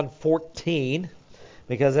14,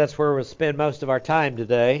 because that's where we'll spend most of our time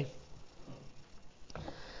today.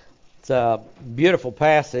 It's a beautiful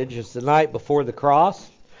passage. It's the night before the cross.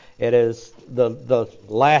 It is the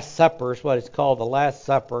Last Supper, is what it's called, the Last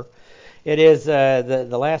Supper. It is the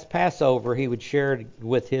last Passover he would share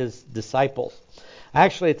with his disciples.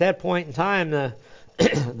 Actually, at that point in time,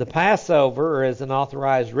 the Passover as an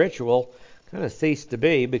authorized ritual kind of ceased to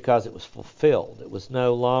be because it was fulfilled. It was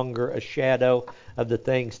no longer a shadow of the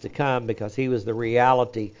things to come because he was the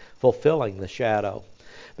reality fulfilling the shadow.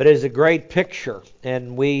 But it is a great picture,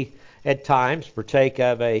 and we at times partake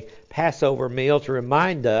of a Passover meal to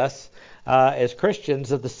remind us as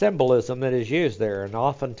Christians of the symbolism that is used there. And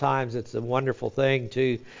oftentimes it's a wonderful thing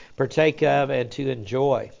to partake of and to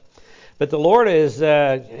enjoy. But the Lord is,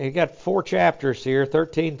 he got 4 chapters here,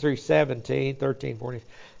 13 through 17, 13, 14,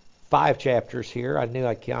 5 chapters here. I knew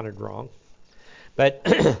I counted wrong. But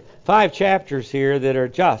 5 chapters here that are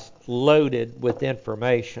just loaded with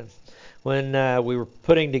information. When I was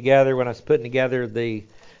putting together the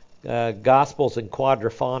Gospels in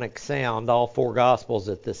quadraphonic sound, all 4 Gospels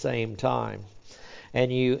at the same time,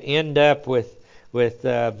 and you end up with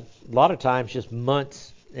a lot of times just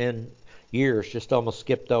months and years just almost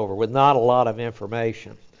skipped over with not a lot of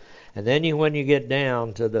information. And then when you get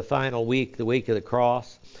down to the final week, the week of the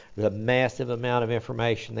cross, there's a massive amount of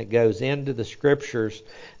information that goes into the Scriptures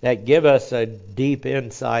that give us a deep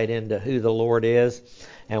insight into who the Lord is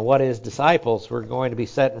and what His disciples were going to be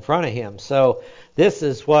set in front of Him. So this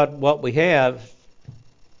is what we have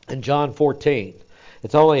in John 14.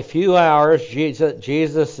 It's only a few hours.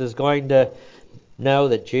 Jesus is going to know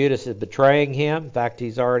that Judas is betraying Him. In fact,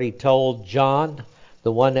 He's already told John,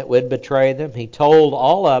 the one that would betray them. He told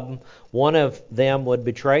all of them one of them would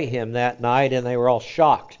betray Him that night, and they were all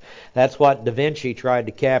shocked. That's what Da Vinci tried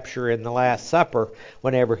to capture in the Last Supper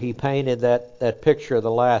whenever he painted that picture of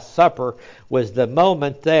the Last Supper, was the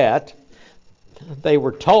moment that they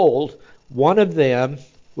were told one of them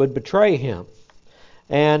would betray Him.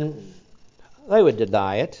 And they would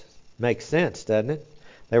deny it. Makes sense, doesn't it?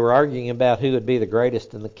 They were arguing about who would be the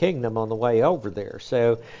greatest in the kingdom on the way over there.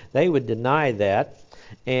 So they would deny that.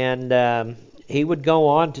 And he would go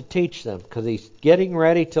on to teach them because he's getting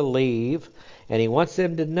ready to leave. And he wants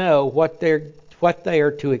them to know what they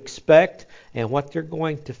are to expect and what they're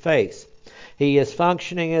going to face. He is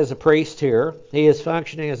functioning as a priest here. He is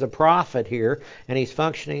functioning as a prophet here. And he's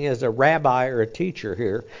functioning as a rabbi or a teacher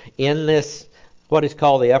here in this, what is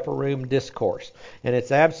called the Upper Room Discourse. And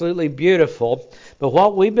it's absolutely beautiful. But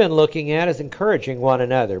what we've been looking at is encouraging one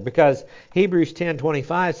another, because Hebrews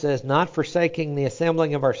 10:25 says, not forsaking the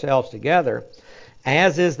assembling of ourselves together,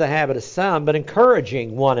 as is the habit of some, but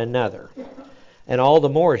encouraging one another. And all the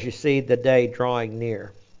more as you see the day drawing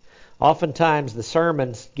near. Oftentimes the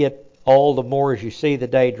sermons get all the more as you see the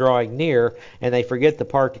day drawing near, and they forget the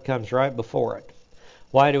part that comes right before it.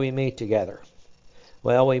 Why do we meet together?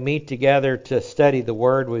 Well, we meet together to study the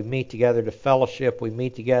Word. We meet together to fellowship. We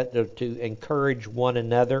meet together to encourage one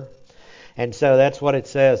another. And so that's what it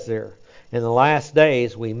says there. In the last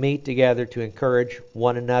days, we meet together to encourage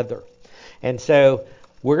one another. And so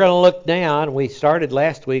we're going to look down. We started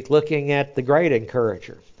last week looking at the great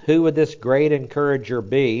encourager. Who would this great encourager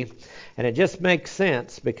be? And it just makes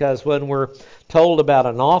sense, because when we're told about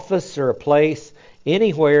an office or a place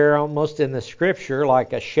anywhere almost in the Scripture,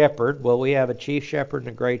 like a shepherd, well, we have a chief shepherd and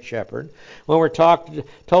a great shepherd. When we're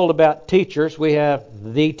told about teachers, we have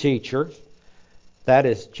the teacher. That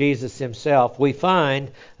is Jesus Himself. We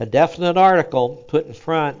find a definite article put in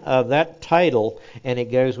front of that title, and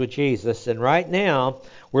it goes with Jesus. And right now,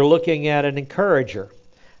 we're looking at an encourager.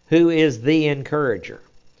 Who is the encourager?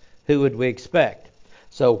 Who would we expect?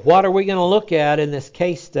 So what are we going to look at in this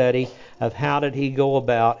case study of how did He go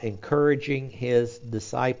about encouraging His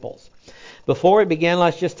disciples? Before we begin,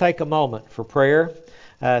 let's just take a moment for prayer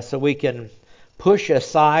so we can push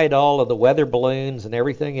aside all of the weather balloons and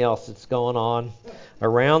everything else that's going on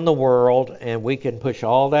around the world, and we can push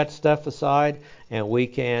all that stuff aside and we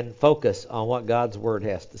can focus on what God's Word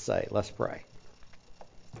has to say. Let's pray.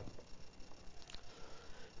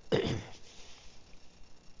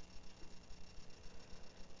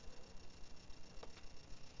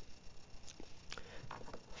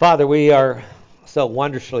 Father, we are so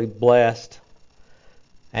wonderfully blessed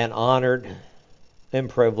and honored and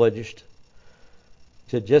privileged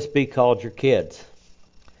to just be called your kids.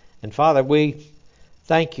 And Father, we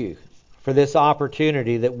thank you for this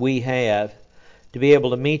opportunity that we have to be able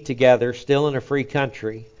to meet together still in a free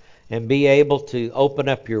country and be able to open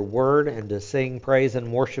up your Word and to sing praise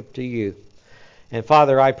and worship to you. And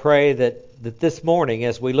Father, I pray that this morning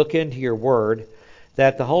as we look into your Word,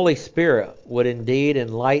 that the Holy Spirit would indeed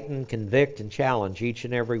enlighten, convict, and challenge each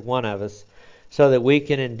and every one of us so that we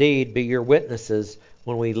can indeed be your witnesses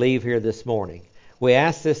when we leave here this morning. We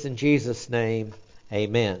ask this in Jesus' name.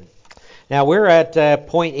 Amen. Now we're at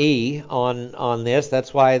point E on this.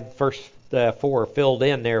 That's why the first four are filled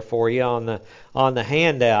in there for you on the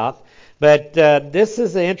handout. But this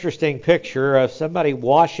is an interesting picture of somebody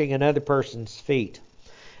washing another person's feet.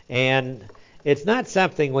 And it's not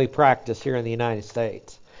something we practice here in the United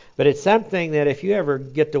States. But it's something that if you ever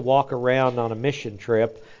get to walk around on a mission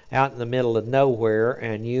trip out in the middle of nowhere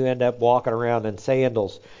and you end up walking around in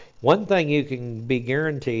sandals, one thing you can be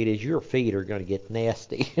guaranteed is your feet are going to get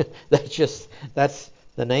nasty. That's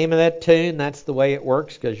the name of that tune. That's the way it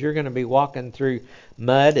works, because you're going to be walking through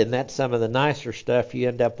mud, and that's some of the nicer stuff you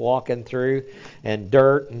end up walking through, and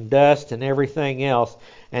dirt and dust and everything else.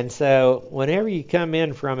 And so whenever you come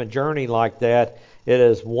in from a journey like that, it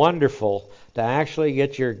is wonderful to actually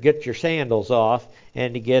get your sandals off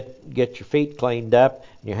and to get your feet cleaned up,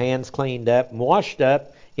 and your hands cleaned up and washed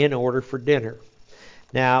up in order for dinner.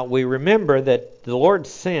 Now, we remember that the Lord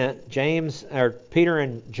sent Peter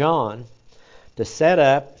and John to set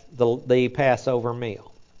up the Passover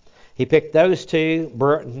meal. He picked those two,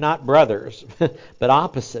 not brothers, but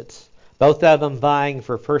opposites, both of them vying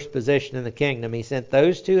for first position in the kingdom. He sent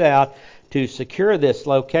those two out to secure this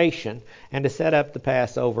location and to set up the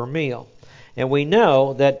Passover meal. And we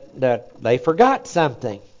know that they forgot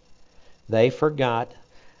something. They forgot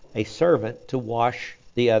a servant to wash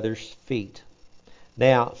the other's feet.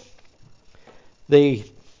 Now, the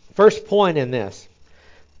first point in this,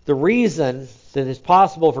 the reason that it's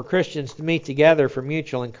possible for Christians to meet together for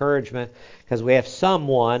mutual encouragement, because we have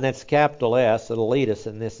someone, that's capital S, that'll lead us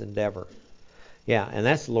in this endeavor. Yeah, and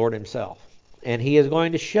that's the Lord Himself. And He is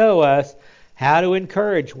going to show us how to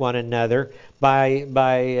encourage one another by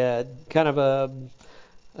kind of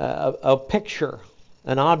a picture,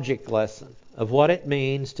 an object lesson of what it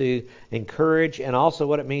means to encourage and also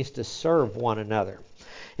what it means to serve one another.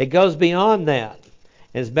 It goes beyond that.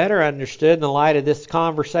 It's better understood in the light of this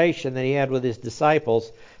conversation that He had with His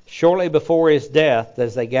disciples shortly before His death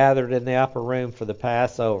as they gathered in the upper room for the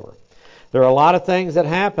Passover. There are a lot of things that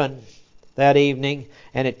happened that evening,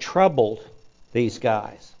 and it troubled these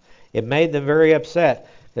guys. It made them very upset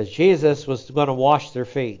because Jesus was going to wash their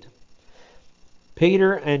feet.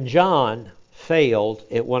 Peter and John failed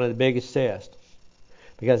at one of the biggest tests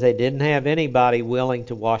because they didn't have anybody willing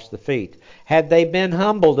to wash the feet. Had they been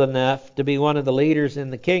humbled enough to be one of the leaders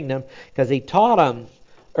in the kingdom, because He taught them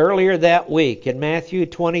earlier that week in Matthew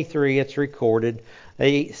 23, it's recorded,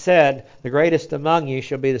 He said, "The greatest among you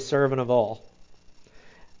shall be the servant of all."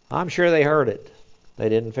 I'm sure they heard it. They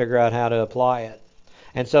didn't figure out how to apply it.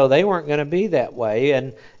 And so they weren't going to be that way.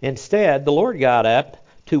 And instead, the Lord got up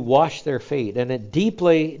to wash their feet. And it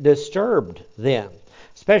deeply disturbed them,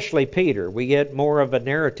 especially Peter. We get more of a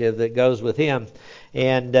narrative that goes with him.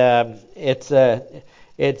 And it's a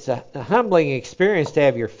humbling experience to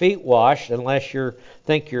have your feet washed, unless you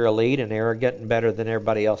think you're elite and arrogant and better than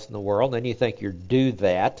everybody else in the world. Then you think you do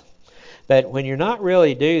that. But when you're not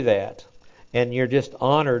really do that, and you're just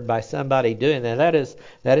honored by somebody doing that,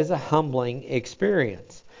 that is a humbling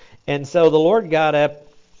experience. And so the Lord got up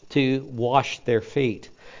to wash their feet.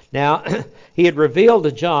 Now, He had revealed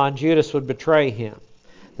to John Judas would betray Him.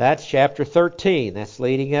 That's chapter 13. That's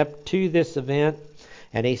leading up to this event.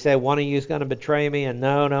 And He said, one of you is going to betray me. And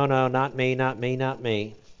no, not me, not me, not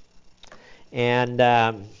me.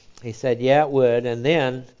 And He said, yeah, it would. And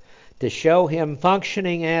then, to show him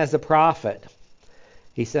functioning as a prophet,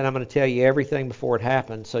 He said, I'm going to tell you everything before it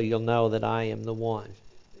happens so you'll know that I am the one.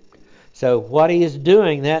 So what He is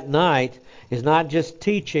doing that night is not just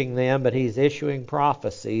teaching them, but He's issuing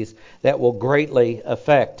prophecies that will greatly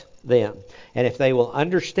affect them. And if they will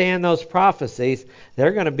understand those prophecies,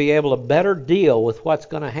 they're going to be able to better deal with what's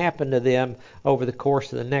going to happen to them over the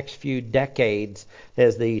course of the next few decades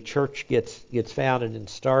as the church gets founded and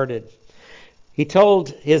started. He told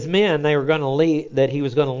His men they were going to leave, that He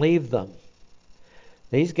was going to leave them.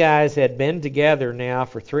 These guys had been together now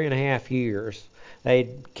for 3.5 years.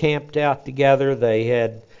 They'd camped out together. They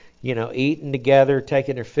had, eaten together,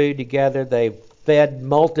 taken their food together. They fed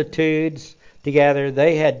multitudes together.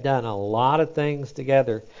 They had done a lot of things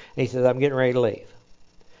together. And He says, I'm getting ready to leave.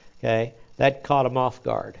 Okay? That caught them off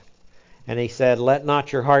guard. And He said, let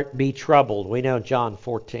not your heart be troubled. We know John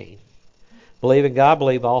 14. Believe in God,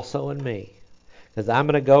 believe also in me. Because I'm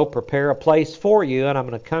going to go prepare a place for you, and I'm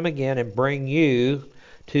going to come again and bring you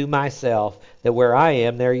to myself, that where I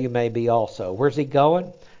am, there you may be also. Where's He going?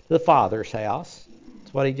 To the Father's house.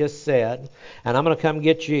 That's what He just said. And I'm going to come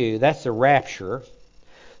get you. That's the rapture.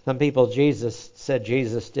 Some people said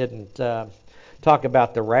Jesus didn't talk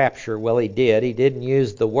about the rapture. Well, he did. He didn't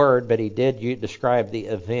use the word, but he did describe the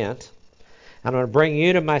event. I'm going to bring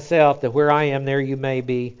you to myself, that where I am, there you may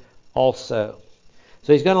be also.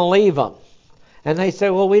 So he's going to leave them. And they say,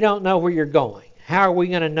 well, we don't know where you're going. How are we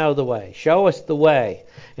going to know the way? Show us the way.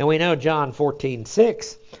 And we know John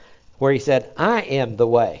 14:6, where he said, I am the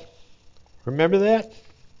way. Remember that?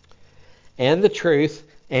 And the truth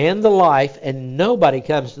and the life, and nobody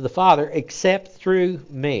comes to the Father except through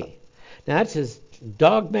me. Now, that's as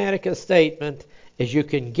dogmatic a statement as you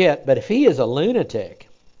can get, but if he is a lunatic,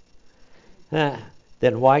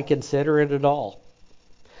 then why consider it at all?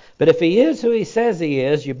 But if he is who he says he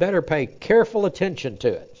is, you better pay careful attention to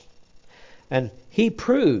it. And he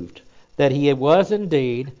proved that he was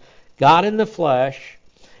indeed God in the flesh,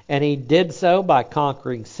 and he did so by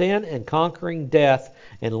conquering sin and conquering death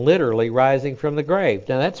and literally rising from the grave.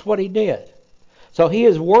 Now, that's what he did. So he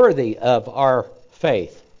is worthy of our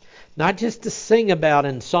faith. Not just to sing about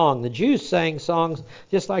in song. The Jews sang songs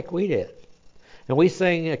just like we did. And we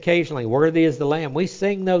sing occasionally, worthy is the Lamb. We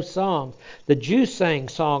sing those songs. The Jews sang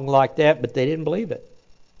songs like that, but they didn't believe it.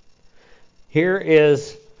 Here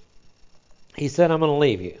is, he said, I'm going to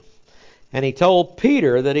leave you. And he told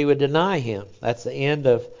Peter that he would deny him. That's the end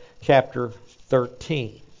of chapter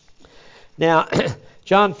 13. Now,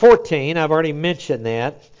 John 14, I've already mentioned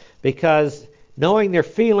that, because knowing their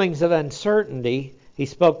feelings of uncertainty, he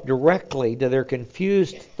spoke directly to their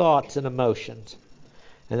confused thoughts and emotions.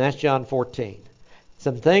 And that's John 14.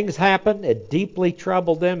 Some things happened. It deeply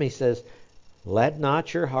troubled them. He says, let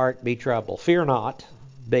not your heart be troubled. Fear not,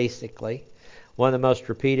 basically. One of the most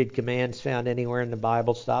repeated commands found anywhere in the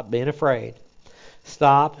Bible. Stop being afraid.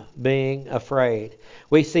 Stop being afraid.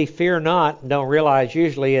 We see fear not and don't realize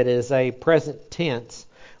usually it is a present tense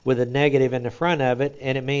with a negative in the front of it.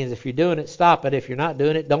 And it means if you're doing it, stop it. If you're not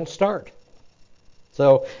doing it, don't start.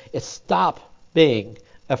 So it's stop being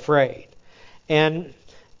afraid. And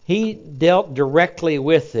he dealt directly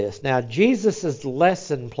with this. Now, Jesus'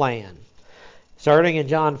 lesson plan, starting in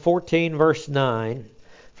John 14, verse 9,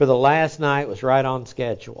 for the last night was right on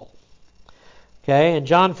schedule. Okay, in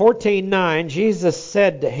John 14:9, Jesus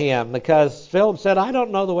said to him, because Philip said, I don't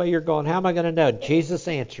know the way you're going. How am I going to know? Jesus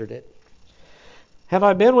answered it. Have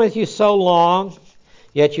I been with you so long,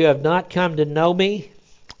 yet you have not come to know me,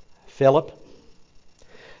 Philip?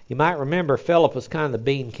 You might remember Philip was kind of the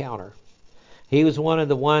bean counter. He was one of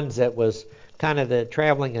the ones that was kind of the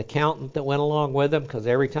traveling accountant that went along with him, because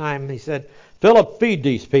every time he said, Philip, feed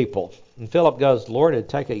these people. And Philip goes, Lord, it'd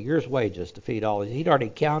take a year's wages to feed all these. He'd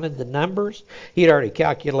already counted the numbers. He'd already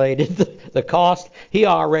calculated the cost. He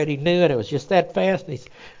already knew it. It was just that fast. And he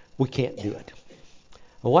said, we can't do it.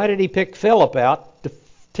 Well, why did he pick Philip out to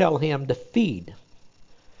tell him to feed?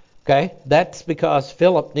 Okay, that's because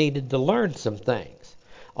Philip needed to learn some things.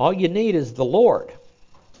 All you need is the Lord.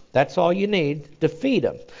 That's all you need to feed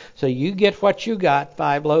them. So you get what you got,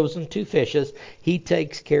 5 loaves and 2 fishes. He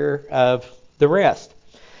takes care of the rest.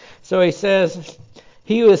 So he says,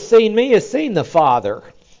 he who has seen me has seen the Father.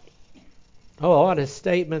 Oh, what a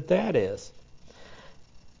statement that is.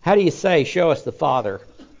 How do you say, show us the Father?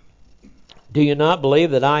 Do you not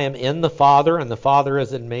believe that I am in the Father and the Father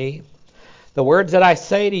is in me? The words that I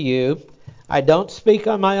say to you, I don't speak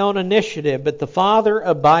on my own initiative, but the Father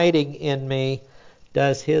abiding in me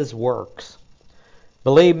does his works.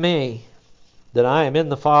 Believe me that I am in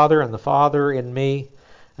the Father and the Father in me.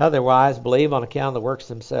 Otherwise, believe on account of the works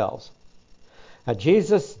themselves. Now,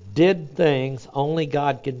 Jesus did things only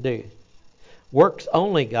God can do. Works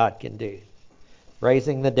only God can do.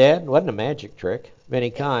 Raising the dead wasn't a magic trick of any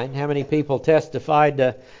kind. How many people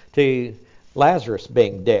testified to Lazarus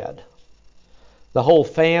being dead? The whole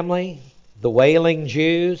family, the wailing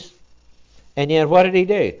Jews. And yet what did he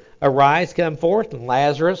do? Arise, come forth, and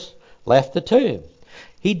Lazarus left the tomb.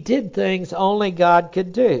 He did things only God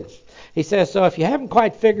could do. He says, so if you haven't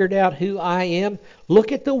quite figured out who I am,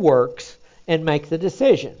 look at the works and make the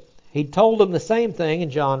decision. He told them the same thing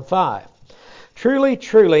in John 5. Truly,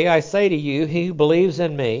 truly, I say to you, he who believes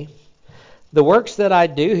in me, the works that I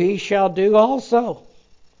do, he shall do also.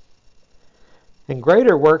 And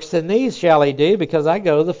greater works than these shall he do, because I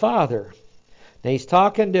go to the Father. Now he's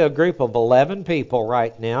talking to a group of 11 people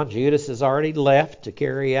right now. Judas has already left to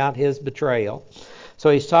carry out his betrayal. So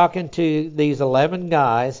he's talking to these 11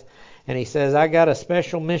 guys, and he says, I got a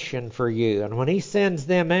special mission for you. And when he sends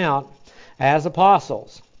them out as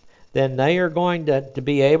apostles, then they are going to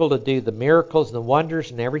be able to do the miracles and the wonders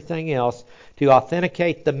and everything else to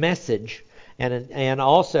authenticate the message, and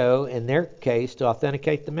also, in their case, to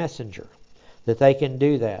authenticate the messenger, that they can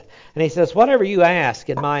do that. And he says, whatever you ask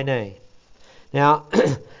in my name. Now,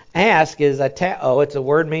 ask is it's a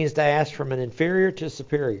word means to ask from an inferior to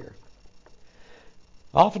superior.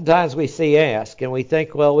 Oftentimes we see ask and we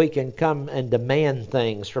think, well, we can come and demand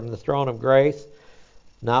things from the throne of grace.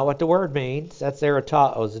 Not what the word means. That's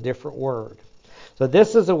eritao, is a different word. So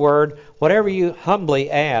this is a word, whatever you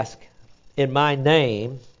humbly ask in my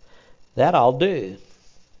name, that I'll do.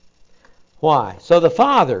 Why? So the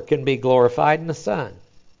Father can be glorified in the Son.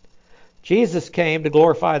 Jesus came to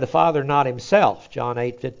glorify the Father, not himself. John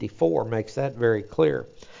 8:54 makes that very clear.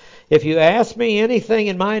 If you ask me anything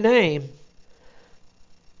in my name,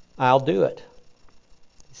 I'll do it.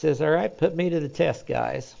 He says, all right, put me to the test,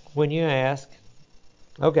 guys. When you ask,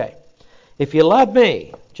 okay, if you love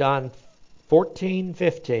me, John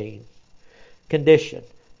 14:15, condition,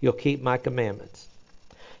 you'll keep my commandments.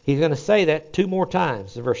 He's going to say that 2 more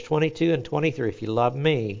times in verse 22 and 23. If you love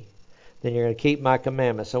me, then you're going to keep my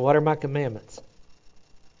commandments. So what are my commandments?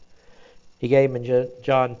 He gave them in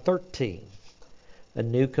John 13. A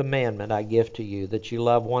new commandment I give to you, that you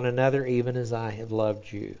love one another even as I have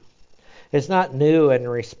loved you. It's not new in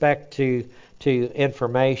respect to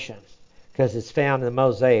information, because it's found in the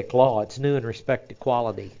Mosaic Law. It's new in respect to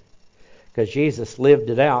quality, because Jesus lived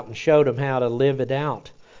it out and showed them how to live it out,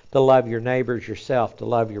 to love your neighbors yourself, to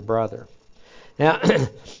love your brother. Now,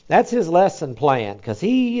 that's his lesson plan, because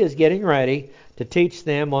he is getting ready to teach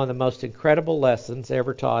them one of the most incredible lessons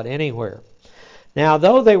ever taught anywhere. Now,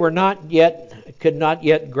 though they could not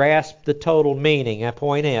yet grasp the total meaning at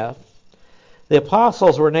point F, the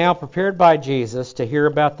apostles were now prepared by Jesus to hear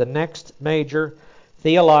about the next major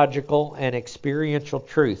theological and experiential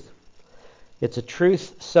truth. It's a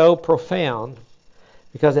truth so profound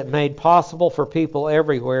because it made possible for people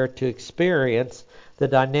everywhere to experience the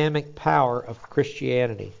dynamic power of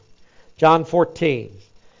Christianity. John 14,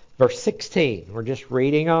 verse 16. We're just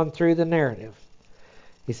reading on through the narrative.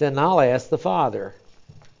 He said, and I'll ask the Father,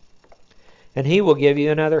 and he will give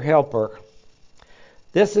you another helper.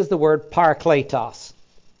 This is the word parakletos.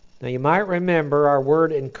 Now you might remember our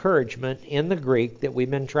word encouragement in the Greek that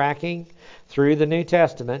we've been tracking through the New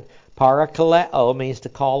Testament. Parakaleo means to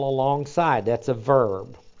call alongside. That's a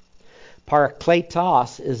verb.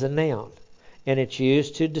 Parakletos is a noun, and it's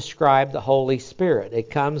used to describe the Holy Spirit.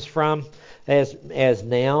 It comes from, as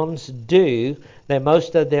nouns do, that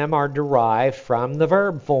most of them are derived from the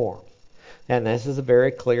verb form. And this is a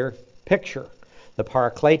very clear picture. The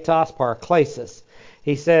parakletos, paraklesis.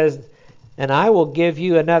 He says, and I will give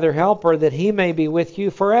you another helper that he may be with you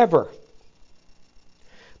forever.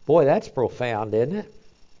 Boy, that's profound, isn't it?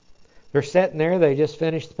 They're sitting there, they just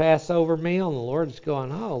finished the Passover meal, and the Lord's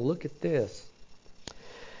going, oh, look at this.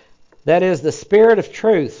 That is the Spirit of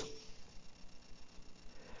truth,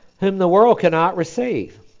 whom the world cannot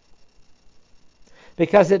receive,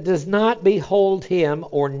 because it does not behold him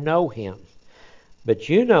or know him. But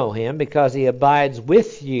you know him because he abides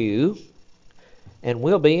with you and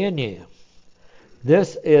will be in you.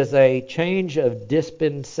 This is a change of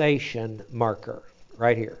dispensation marker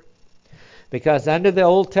right here. Because under the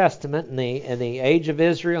Old Testament, in the age of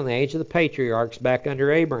Israel, in the age of the patriarchs, back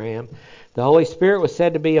under Abraham, the Holy Spirit was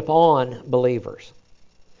said to be upon believers.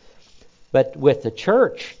 But with the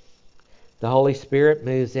church, the Holy Spirit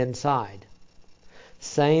moves inside.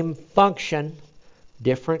 Same function,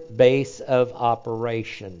 different base of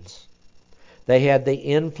operations. They had the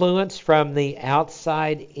influence from the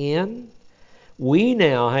outside in. We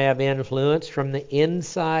now have influence from the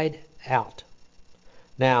inside out.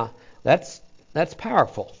 Now, that's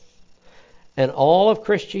powerful. And all of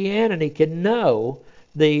Christianity can know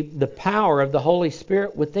the power of the Holy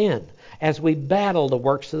Spirit within as we battle the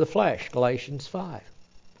works of the flesh, Galatians 5.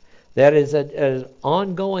 That is an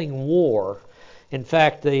ongoing war. In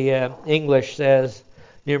fact, the English says,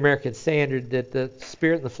 New American Standard, that the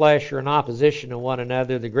spirit and the flesh are in opposition to one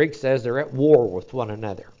another. The Greek says they're at war with one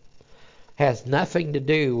another. Has nothing to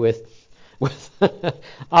do with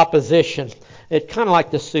opposition. It's kind of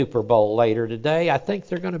like the Super Bowl later today. I think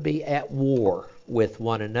they're going to be at war with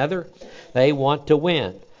one another. They want to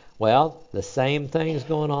win. Well, the same thing's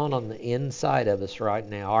going on the inside of us right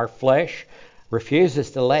now. Our flesh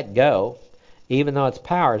refuses to let go, even though its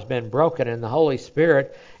power has been broken, and the Holy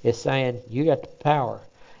Spirit is saying, you got the power.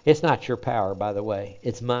 It's not your power, by the way.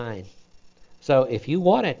 It's mine. So if you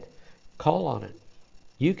want it, call on it.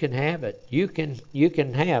 You can have it. You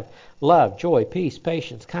can have love, joy, peace,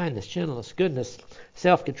 patience, kindness, gentleness, goodness,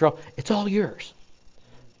 self-control. It's all yours.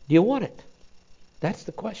 Do you want it? That's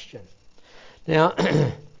the question. Now,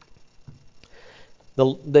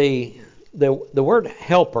 the word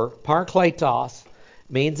helper, parakletos,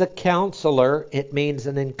 means a counselor. It means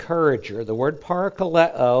an encourager. The word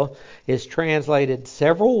parakaleo is translated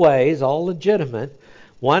several ways, all legitimate.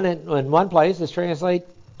 In one place is translated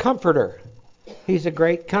comforter. He's a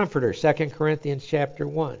great comforter, 2 Corinthians chapter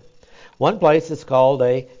 1. One place is called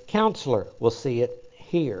a counselor. We'll see it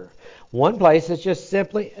here. One place is just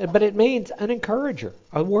simply, but it means an encourager,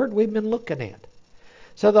 a word we've been looking at.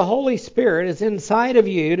 So the Holy Spirit is inside of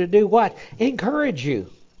you to do what? Encourage you.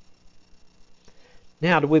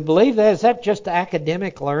 Now, do we believe that? Is that just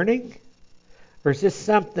academic learning? Or is this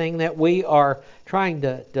something that we are trying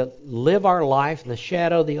to live our life in the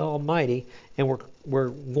shadow of the Almighty, and we're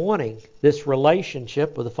wanting this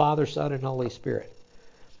relationship with the Father, Son, and Holy Spirit?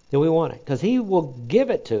 Do we want it? Because He will give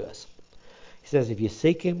it to us. He says if you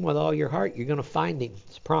seek Him with all your heart, you're going to find Him.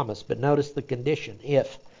 It's a promise. But notice the condition,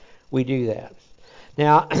 if we do that.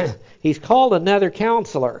 Now, He's called another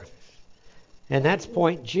counselor. And that's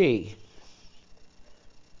point G.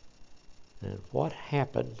 And what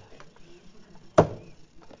happened?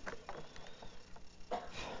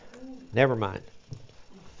 Never mind.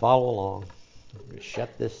 Follow along.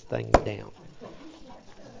 Shut this thing down.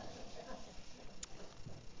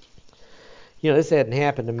 You know, this hadn't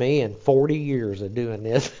happened to me in 40 years of doing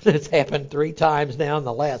this. It's happened 3 times now in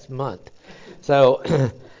the last month.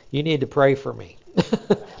 So you need to pray for me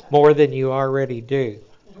more than you already do.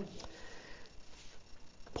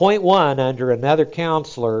 Point 1 under another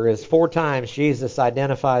counselor is 4 times Jesus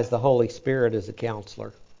identifies the Holy Spirit as a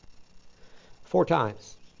counselor. 4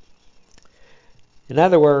 times. In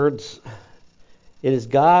other words, it is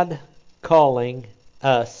God calling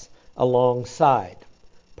us alongside.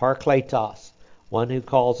 Parakletos, one who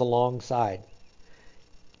calls alongside.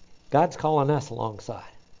 God's calling us alongside.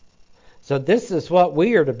 So this is what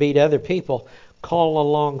we are to be to other people, call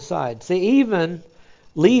alongside. See, even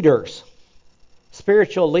leaders,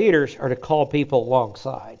 spiritual leaders, are to call people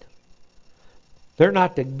alongside. They're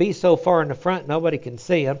not to be so far in the front nobody can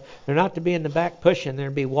see them. They're not to be in the back pushing. They're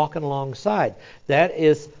to be walking alongside. That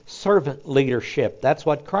is servant leadership. That's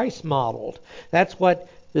what Christ modeled. That's what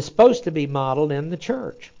is supposed to be modeled in the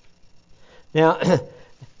church. Now,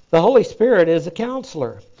 the Holy Spirit is a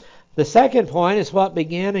counselor. The second point is what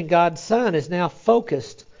began in God's Son is now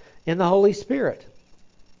focused in the Holy Spirit.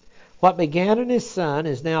 What began in His Son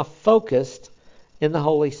is now focused in the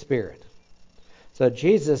Holy Spirit. So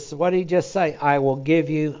Jesus, what did He just say? I will give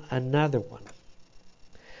you another one.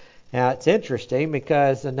 Now it's interesting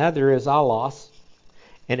because another is allos,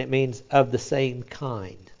 and it means of the same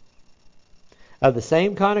kind. Of the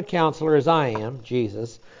same kind of counselor as I am,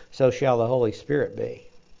 Jesus, so shall the Holy Spirit be.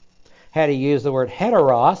 Had He used the word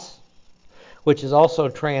heteros, which is also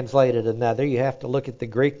translated another, you have to look at the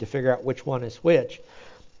Greek to figure out which one is which,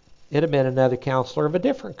 it'd have been another counselor of a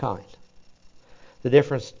different kind. The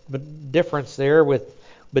difference there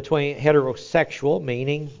between heterosexual,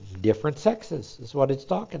 meaning different sexes, is what it's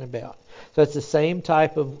talking about. So it's the same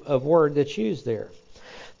type of word that's used there.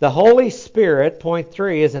 The Holy Spirit, point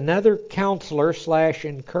 3, is another counselor /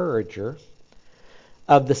 encourager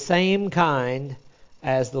of the same kind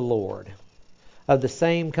as the Lord. Of the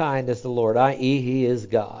same kind as the Lord, i.e. He is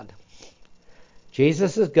God.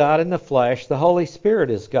 Jesus is God in the flesh. The Holy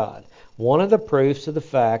Spirit is God. One of the proofs of the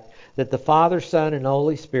fact that the Father, Son, and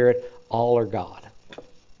Holy Spirit all are God.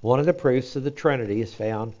 One of the proofs of the Trinity is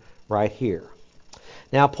found right here.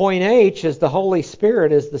 Now, point H is the Holy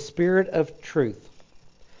Spirit is the Spirit of truth.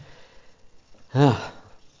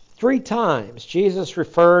 3 times Jesus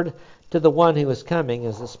referred to the one who is coming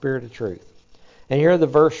as the Spirit of truth. And here are the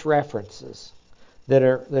verse references that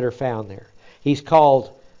are found there. He's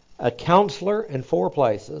called a counselor in 4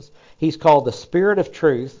 places. He's called the Spirit of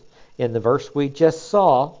truth in the verse we just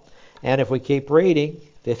saw. And if we keep reading,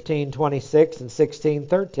 15:26 and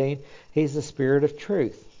 16:13, He's the Spirit of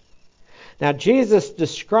truth. Now, Jesus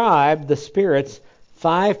described the Spirit's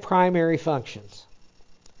 5 primary functions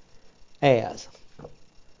as.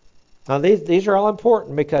 Now, these are all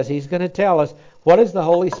important because He's going to tell us, what does the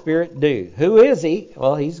Holy Spirit do? Who is He?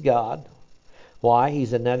 Well, He's God. Why?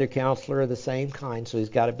 He's another counselor of the same kind, so He's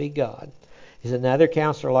got to be God. He's another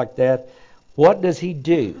counselor like that. What does He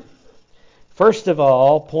do? First of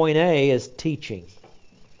all, point A is teaching.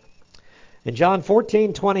 In John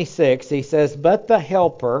 14:26, He says, but the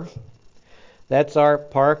Helper, that's our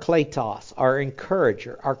parakletos, our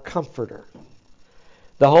encourager, our comforter.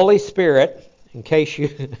 The Holy Spirit, in case you,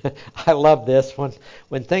 I love this,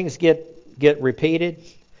 when things get repeated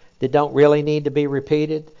that don't really need to be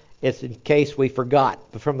repeated, it's in case we forgot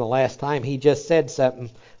from the last time He just said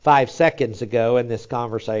something 5 seconds ago in this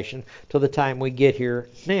conversation till the time we get here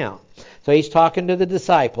now. So He's talking to the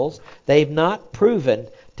disciples. They've not proven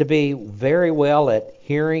to be very well at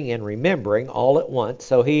hearing and remembering all at once.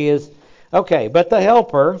 So he is, okay, but the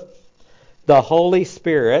Helper, the Holy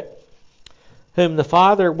Spirit, whom the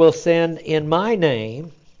Father will send in my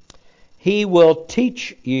name, he will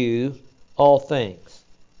teach you all things.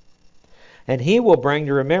 And he will bring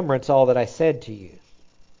to remembrance all that I said to you.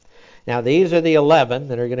 Now these are the 11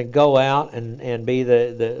 that are going to go out and be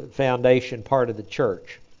the foundation part of the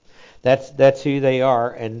church. That's who they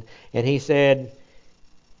are. And he said,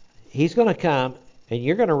 he's going to come and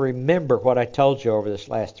you're going to remember what I told you over this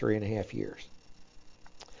last 3.5 years.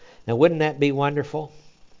 Now wouldn't that be wonderful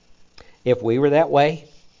if we were that way?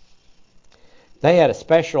 They had a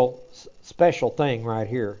special thing right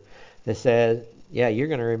here that said, yeah, you're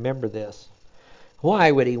going to remember this.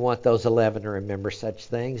 Why would he want those 11 to remember such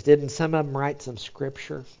things? Didn't some of them write some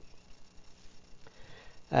scripture?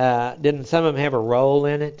 Didn't some of them have a role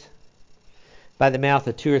in it? By the mouth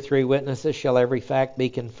of 2 or 3 witnesses shall every fact be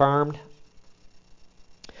confirmed.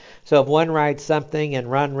 So if one writes something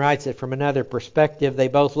and one writes it from another perspective, they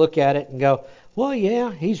both look at it and go, well,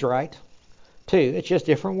 yeah, he's right, too. It's just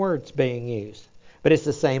different words being used. But it's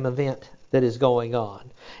the same event that is going on.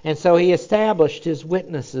 And so he established his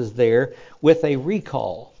witnesses there with a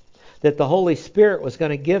recall that the Holy Spirit was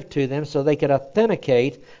going to give to them so they could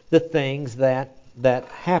authenticate the things that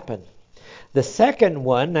happen. The second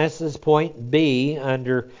one, this is point B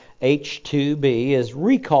under H2B, is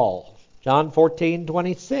recall. John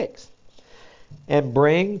 14:26. And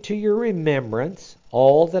bring to your remembrance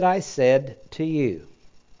all that I said to you.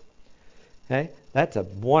 Okay? That's a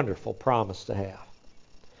wonderful promise to have.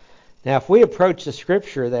 Now, if we approach the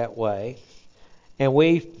Scripture that way, and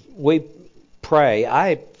we pray,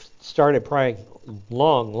 I started praying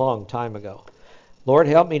long time ago. Lord,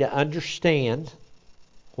 help me to understand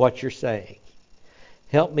what you're saying.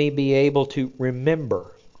 Help me be able to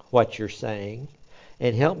remember what you're saying,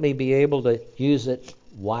 and help me be able to use it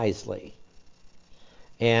wisely.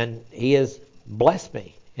 And he has blessed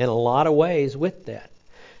me in a lot of ways with that.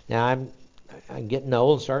 Now, I'm getting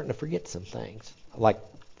old and starting to forget some things, like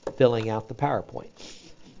filling out the PowerPoint.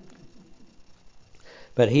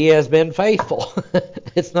 But he has been faithful.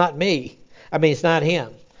 It's not me. It's not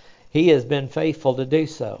him. He has been faithful to do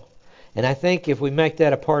so. And I think if we make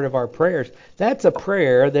that a part of our prayers, that's a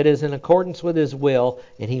prayer that is in accordance with his will,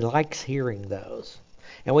 and he likes hearing those.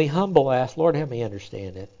 And we humble ask, Lord, help me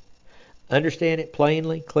understand it. Understand it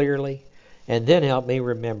plainly, clearly, and then help me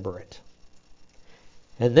remember it.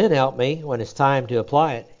 And then help me, when it's time to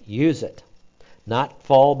apply it, use it. Not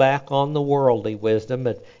fall back on the worldly wisdom,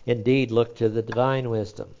 but indeed look to the divine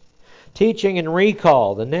wisdom. Teaching and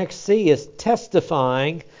recall. The next C is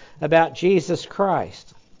testifying about Jesus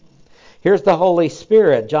Christ. Here's the Holy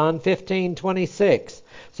Spirit, John 15:26.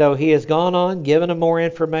 So he has gone on, given them more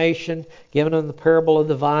information, given them the parable of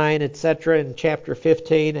the vine, etc. in chapter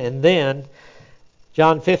 15. And then,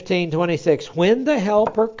 John 15:26, when the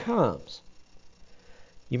Helper comes.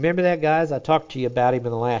 You remember that, guys? I talked to you about him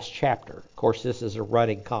in the last chapter. Of course, this is a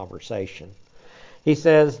running conversation. He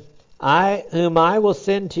says, whom I will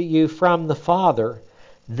send to you from the Father,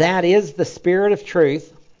 that is the Spirit of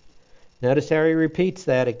truth. Notice how he repeats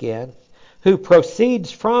that again. Who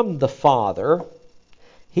proceeds from the Father,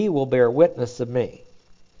 he will bear witness of me.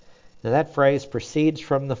 Now that phrase, proceeds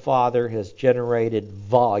from the Father, has generated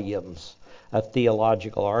volumes of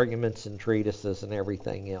theological arguments and treatises and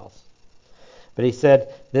everything else. But he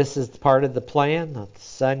said, this is part of the plan. The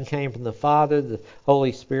Son came from the Father. The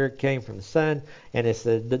Holy Spirit came from the Son. And it's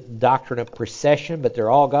the doctrine of procession, but they're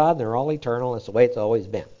all God and they're all eternal. It's the way it's always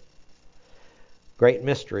been. Great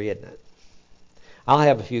mystery, isn't it? I'll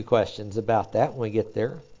have a few questions about that when we get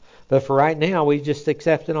there. But for right now, we just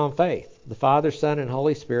accept it on faith. The Father, Son, and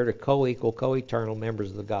Holy Spirit are co-equal, co-eternal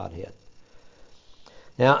members of the Godhead.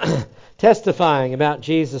 Now, testifying about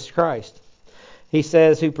Jesus Christ. He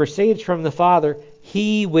says, who proceeds from the Father,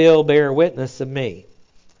 he will bear witness of me.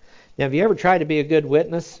 Now, have you ever tried to be a good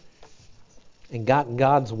witness and gotten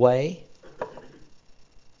God's way?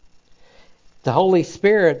 The Holy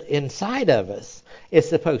Spirit inside of us is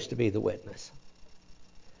supposed to be the witness.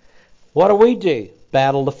 What do?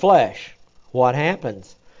 Battle the flesh. What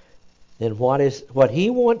happens? Then what he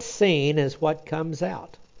wants seen is what comes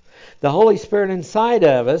out. The Holy Spirit inside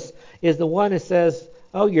of us is the one that says,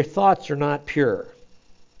 oh, your thoughts are not pure.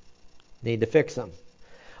 Need to fix them.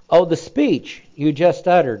 Oh, the speech you just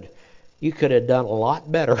uttered, you could have done a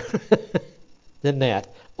lot better than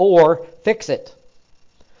that. Or fix it.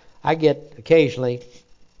 I get occasionally,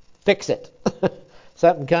 fix it.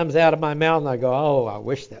 Something comes out of my mouth and I go, oh, I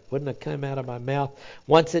wish that wouldn't have come out of my mouth.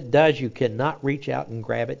 Once it does, you cannot reach out and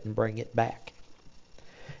grab it and bring it back.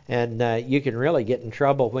 And you can really get in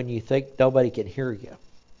trouble when you think nobody can hear you.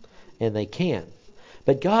 And they can.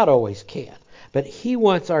 But God always can. But He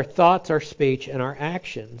wants our thoughts, our speech, and our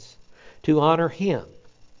actions to honor Him.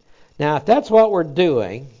 Now, if that's what we're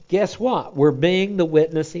doing, guess what? We're being the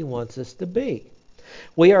witness He wants us to be.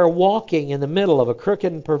 We are walking in the middle of a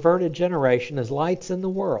crooked and perverted generation as lights in the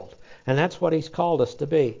world. And that's what He's called us to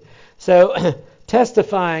be. So,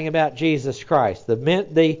 testifying about Jesus Christ, the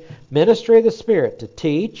ministry of the Spirit, to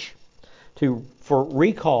teach, for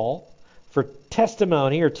recall, for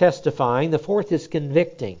testimony or testifying. The fourth is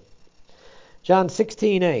convicting. John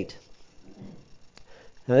 16:8.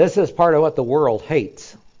 Now, this is part of what the world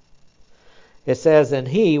hates. It says, and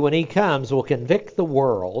He, when He comes, will convict the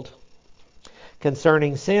world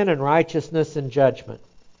concerning sin and righteousness and judgment.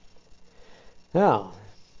 Now,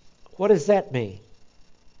 what does that mean?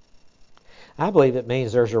 I believe it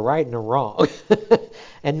means there's a right and a wrong.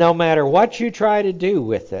 And no matter what you try to do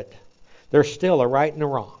with it, there's still a right and a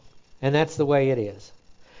wrong. And that's the way it is.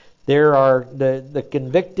 There are the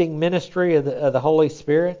convicting ministry of the Holy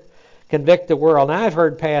Spirit, convict the world. Now, I've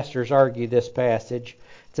heard pastors argue this passage.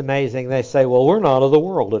 It's amazing. They say, well, we're not of the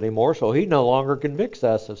world anymore, so He no longer convicts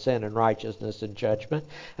us of sin and righteousness and judgment.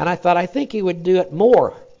 And I thought, I think He would do it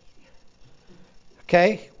more.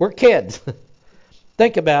 Okay? We're kids.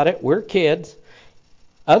 Think about it. We're kids.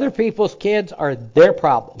 Other people's kids are their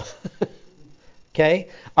problem. Okay?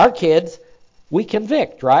 Our kids, we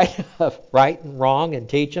convict, right? Of right and wrong and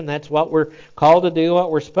teach them. That's what we're called to do, what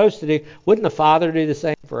we're supposed to do. Wouldn't the Father do the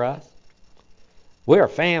same for us? We're a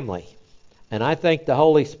family. And I think the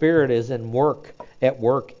Holy Spirit is at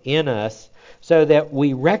work in us so that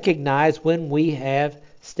we recognize when we have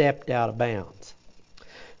stepped out of bounds.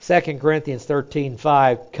 2 Corinthians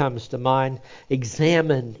 13:5 comes to mind.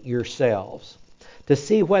 Examine yourselves to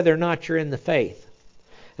see whether or not you're in the faith.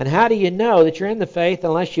 And how do you know that you're in the faith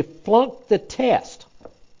unless you flunk the test?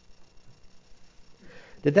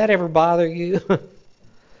 Did that ever bother you?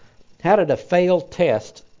 How did a failed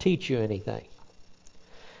test teach you anything?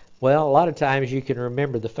 Well, a lot of times you can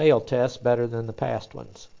remember the failed tests better than the past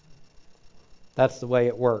ones. That's the way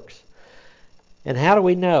it works. And how do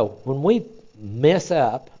we know? When we mess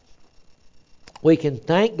up, we can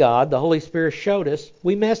thank God. The Holy Spirit showed us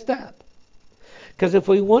we messed up. Because if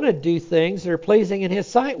we want to do things that are pleasing in His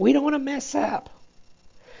sight, we don't want to mess up.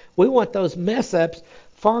 We want those mess ups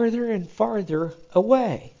farther and farther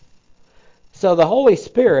away. So the Holy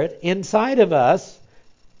Spirit inside of us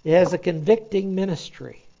has a convicting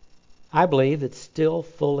ministry. I believe it still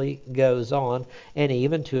fully goes on, and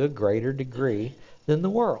even to a greater degree than the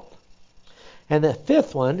world. And the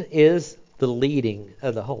fifth one is the leading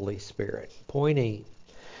of the Holy Spirit. Point E.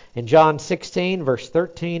 In John 16, verse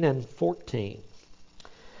 13 and 14,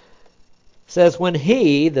 it says, when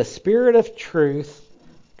He, the Spirit of truth,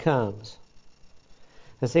 comes.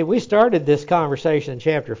 And see, we started this conversation in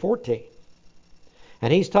chapter 14.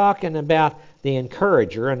 And He's talking about the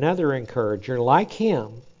encourager, another encourager like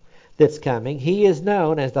Him, that's coming. He is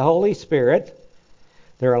known as the Holy Spirit.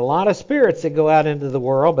 There are a lot of spirits that go out into the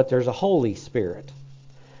world, but there's a Holy Spirit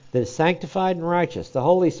that is sanctified and righteous. The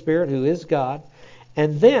Holy Spirit who is God.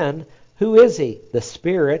 And then, who is He? The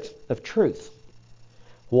Spirit of truth.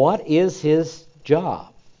 What is His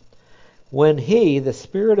job? When He, the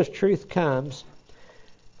Spirit of truth, comes,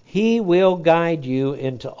 He will guide you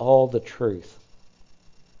into all the truth.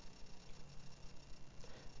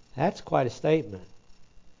 That's quite a statement.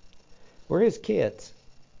 We're His kids.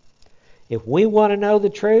 If we want to know the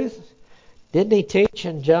truth, didn't He teach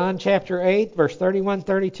in John chapter 8, verse 31,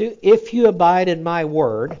 32? If you abide in my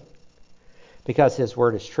word, because His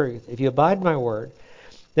word is truth, if you abide in my word,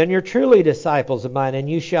 then you're truly disciples of mine, and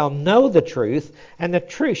you shall know the truth, and the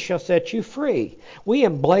truth shall set you free. We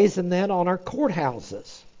emblazon that on our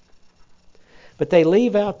courthouses. But they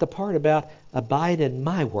leave out the part about abide in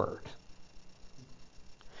my word.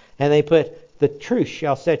 And they put, the truth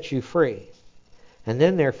shall set you free. And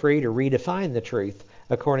then they're free to redefine the truth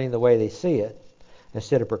according to the way they see it,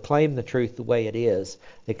 instead of proclaim the truth the way it is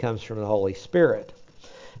that comes from the Holy Spirit.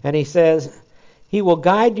 And He says, He will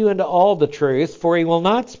guide you into all the truth, for He will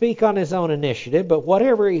not speak on His own initiative, but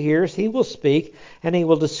whatever He hears, He will speak, and He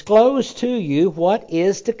will disclose to you what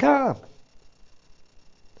is to come.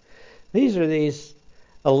 These are these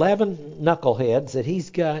 11 knuckleheads that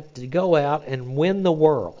He's got to go out and win the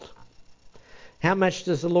world. How much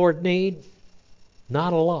does the Lord need?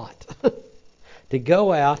 Not a lot. To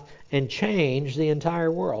go out and change the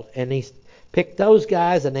entire world. And He picked those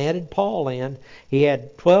guys and added Paul in. He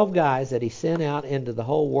had 12 guys that He sent out into the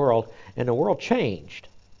whole world, and the world changed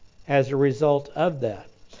as a result of that.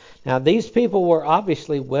 Now, these people were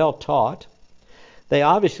obviously well taught. They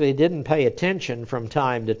obviously didn't pay attention from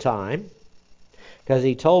time to time, because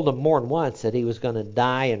he told them more than once that he was going to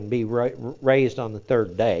die and be raised on the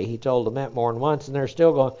third day. He told them that more than once, and they're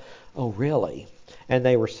still going, oh, really? And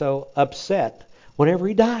they were so upset whenever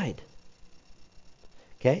he died.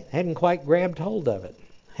 Okay? Hadn't quite grabbed hold of it,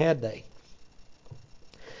 had they?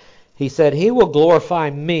 He said, he will glorify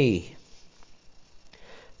me.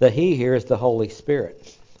 The he here is the Holy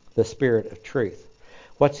Spirit, the Spirit of truth.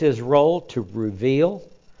 What's his role? To reveal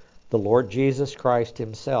the Lord Jesus Christ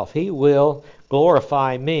himself. He will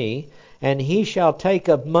glorify me, and he shall take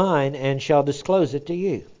of mine and shall disclose it to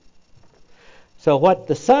you. So what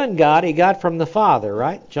the Son got, he got from the Father,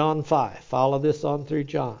 right? John 5. Follow this on through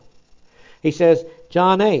John. He says,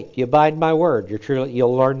 John 8, you abide in my word.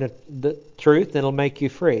 You'll learn the truth, and it'll make you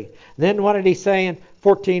free. Then what did he say in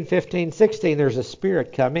 14, 15, 16? There's a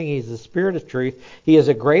Spirit coming. He's the Spirit of truth. He is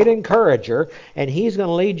a great encourager, and he's going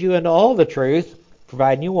to lead you into all the truth,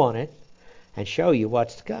 providing you want it, and show you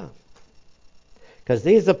what's to come. Because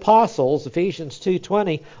these apostles, Ephesians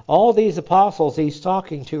 2:20, all these apostles he's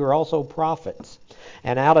talking to are also prophets.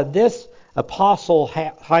 And out of this apostle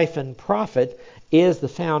hyphen prophet is the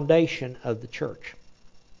foundation of the church.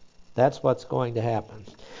 That's what's going to happen.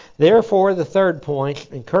 Therefore, the third point,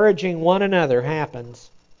 encouraging one another, happens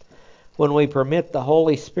when we permit the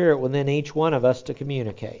Holy Spirit within each one of us to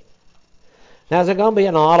communicate. Now, is it going to be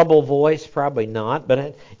an audible voice? Probably not.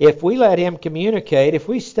 But if we let him communicate, if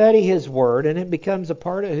we study his word and it becomes a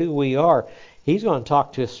part of who we are, he's going to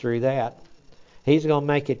talk to us through that. He's going to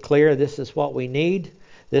make it clear this is what we need.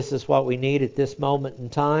 This is what we need at this moment in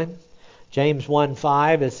time. James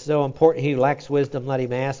 1:5 is so important. He who lacks wisdom, let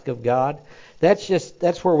him ask of God.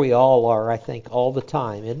 That's where we all are, I think, all the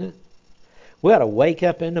time, isn't it? We ought to wake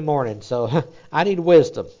up in the morning. So I need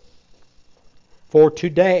wisdom for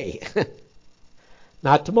today.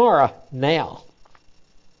 Not tomorrow, now.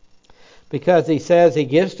 Because he says he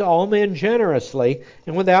gives to all men generously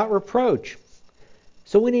and without reproach.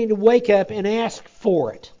 So we need to wake up and ask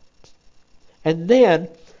for it. And then,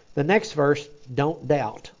 the next verse, don't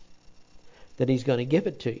doubt that he's going to give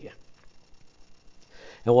it to you.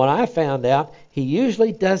 And what I found out, he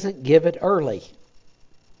usually doesn't give it early.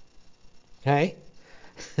 Okay?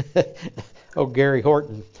 Oh, Gary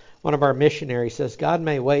Horton, one of our missionaries, says, God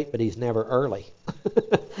may wait, but he's never early.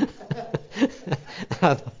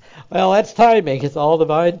 Well, that's timing. It's all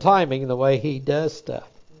divine timing, the way he does stuff.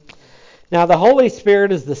 Now, the Holy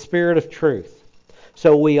Spirit is the Spirit of truth.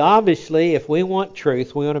 So we obviously, if we want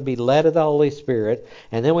truth, we want to be led of the Holy Spirit.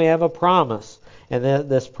 And then we have a promise. And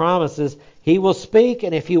this promise is, he will speak,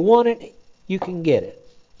 and if you want it, you can get it.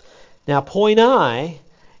 Now, point I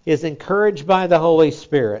is encouraged by the Holy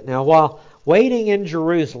Spirit. Now, while waiting in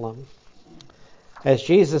Jerusalem, as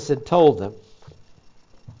Jesus had told them,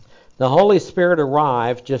 the Holy Spirit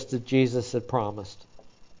arrived just as Jesus had promised.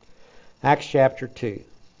 Acts chapter 2.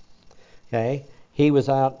 Okay? He was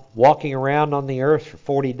out walking around on the earth for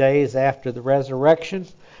 40 days after the resurrection,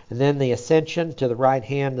 and then the ascension to the right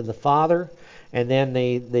hand of the Father. And then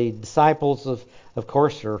the disciples, of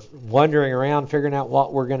course, are wandering around figuring out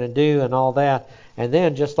what we're going to do and all that. And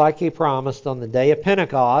then, just like he promised, on the day of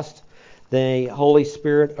Pentecost, the Holy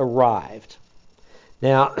Spirit arrived.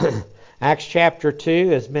 Now, Acts chapter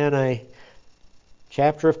 2 has been a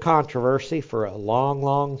chapter of controversy for a long,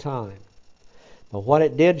 long time. But what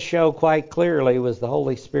it did show quite clearly was the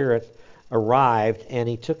Holy Spirit arrived and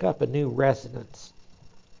he took up a new residence.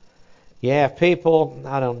 You have people,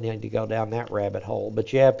 I don't need to go down that rabbit hole,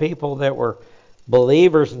 but you have people that were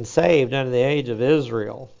believers and saved under the age of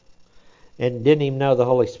Israel and didn't even know the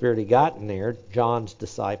Holy Spirit had gotten there, John's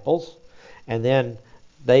disciples. And then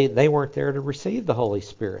they weren't there to receive the Holy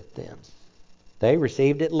Spirit then. They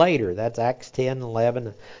received it later. That's Acts 10,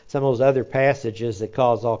 11, some of those other passages that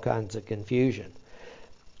cause all kinds of confusion.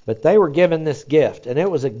 But they were given this gift, and it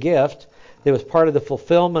was a gift that was part of the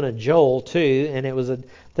fulfillment of Joel too, and it was a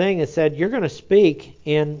thing that said, you're going to speak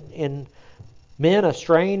in men of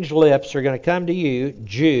strange lips are going to come to you,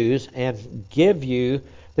 Jews, and give you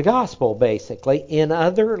the gospel, basically, in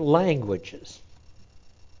other languages.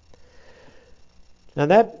 Now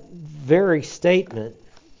that very statement,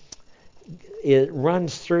 it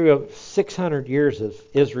runs through 600 years of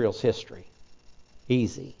Israel's history.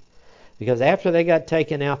 Easy. Because after they got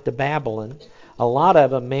taken out to Babylon, a lot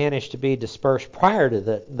of them managed to be dispersed prior to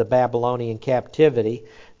the Babylonian captivity.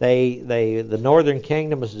 The northern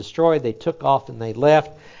kingdom was destroyed. They took off and they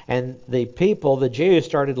left. And the people, the Jews,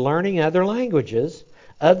 started learning other languages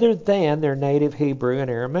other than their native Hebrew and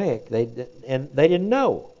Aramaic. They didn't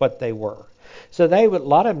know what they were. So a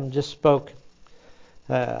lot of them just spoke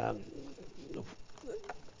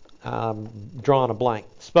drawing a blank.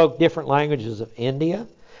 Spoke different languages of India,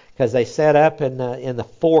 because they set up in the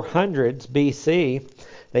 400s BC.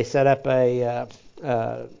 They set up a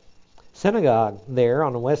synagogue there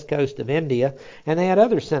on the west coast of India, and they had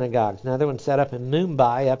other synagogues. Another one set up in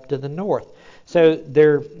Mumbai up to the north. So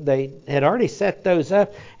they had already set those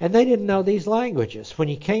up, and they didn't know these languages. When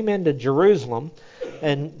you came into Jerusalem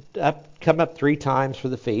and come up 3 times for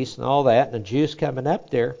the feast and all that, and the Jews coming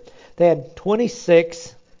up there, they had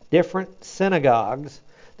 26 different synagogues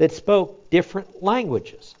that spoke different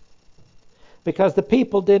languages, because the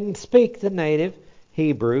people didn't speak the native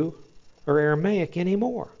Hebrew or Aramaic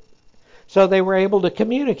anymore. So they were able to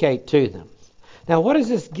communicate to them. Now, what is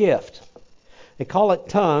this gift? They call it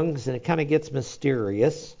tongues, and it kind of gets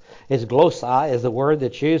mysterious. It's glossai is the word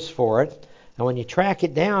that's used for it. And when you track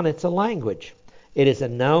it down, it's a language. It is a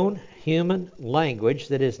known human language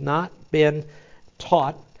that has not been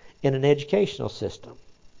taught in an educational system.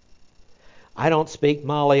 I don't speak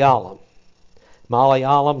Malayalam.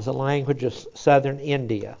 Malayalam is a language of southern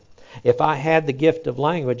India. If I had the gift of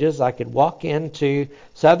languages, I could walk into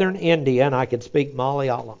southern India and I could speak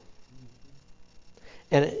Malayalam.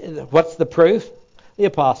 And what's the proof? The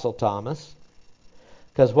Apostle Thomas.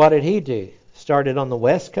 Because what did he do? Started on the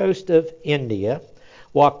west coast of India,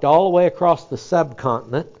 walked all the way across the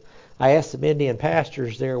subcontinent. I asked some Indian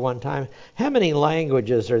pastors there one time, how many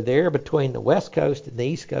languages are there between the west coast and the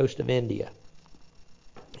east coast of India?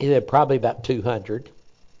 He said probably about 200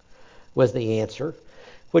 was the answer,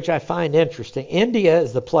 which I find interesting. India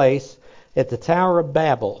is the place at the Tower of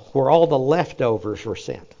Babel where all the leftovers were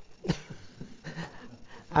sent.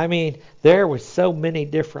 I mean, there were so many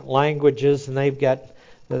different languages, and they've got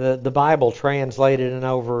the Bible translated in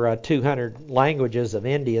over 200 languages of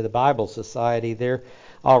India, the Bible Society there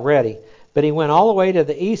already. But he went all the way to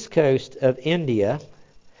the east coast of India,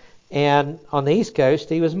 and on the east coast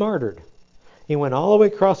he was martyred. He went all the way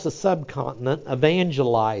across the subcontinent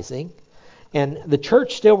evangelizing, and the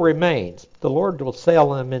church still remains. The Lord will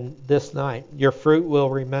tell them in this night, your fruit will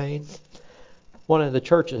remain. One of the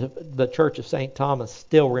churches, the Church of St. Thomas,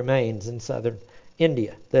 still remains in southern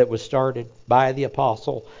India, that was started by the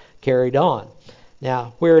apostle, carried on.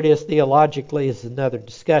 Now, where it is theologically is another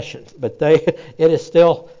discussion, but it is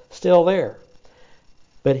still there.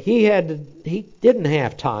 But he didn't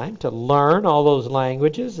have time to learn all those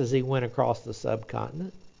languages as he went across the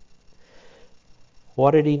subcontinent.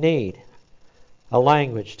 What did he need? A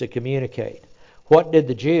language to communicate. What did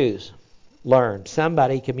the Jews learn?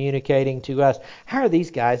 Somebody communicating to us. How are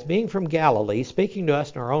these guys, being from Galilee, speaking to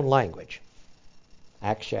us in our own language?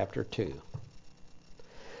 Acts chapter 2.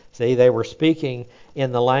 See, they were speaking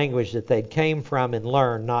in the language that they came from and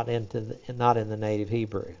learned, not in the native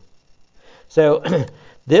Hebrew. So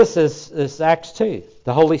this is Acts 2.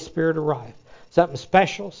 The Holy Spirit arrived. Something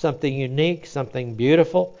special, something unique, something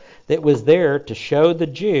beautiful that was there to show the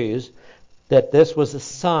Jews that this was a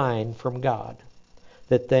sign from God,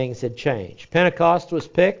 that things had changed. Pentecost was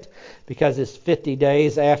picked because it's 50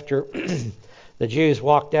 days after the Jews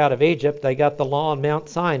walked out of Egypt. They got the law on Mount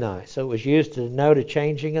Sinai, so it was used to denote a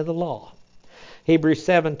changing of the law. Hebrews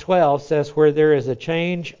 7:12 says where there is a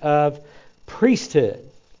change of priesthood,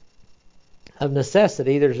 of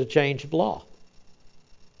necessity, there's a change of law.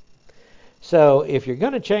 So if you're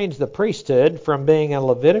going to change the priesthood from being a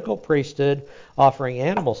Levitical priesthood offering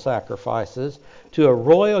animal sacrifices to a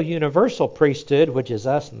royal universal priesthood, which is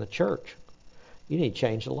us in the church, you need to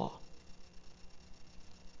change the law.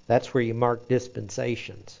 That's where you mark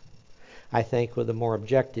dispensations, I think, with a more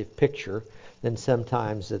objective picture than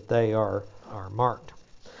sometimes that they are marked.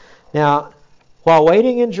 Now, while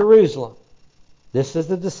waiting in Jerusalem, this is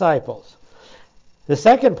the disciples. The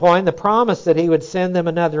second point, the promise that he would send them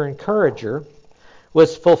another encourager,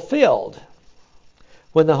 was fulfilled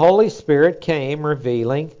when the Holy Spirit came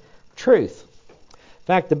revealing truth. In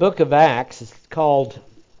fact, the book of Acts is called,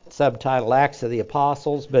 subtitle Acts of the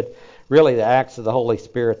Apostles, but really the Acts of the Holy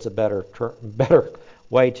Spirit's a better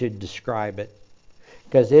way to describe it,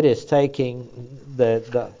 because it is taking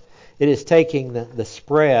the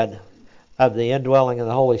spread of the indwelling of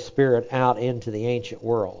the Holy Spirit out into the ancient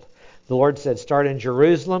world. The Lord said, start in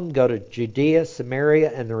Jerusalem, go to Judea,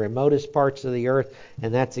 Samaria, and the remotest parts of the earth,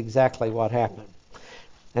 and that's exactly what happened.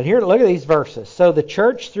 And here, look at these verses. So the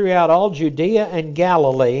church throughout all Judea and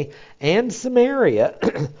Galilee and Samaria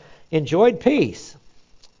enjoyed peace,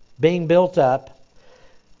 being built up,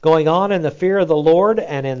 going on in the fear of the Lord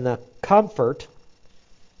and in the comfort,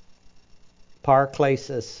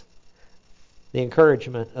 paraklesis, the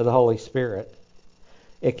encouragement of the Holy Spirit.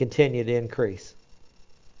 It continued to increase.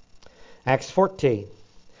 Acts 14.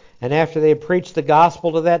 And after they had preached the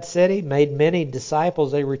gospel to that city, made many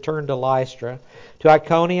disciples, they returned to Lystra, to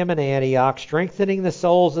Iconium and Antioch, strengthening the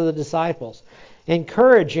souls of the disciples,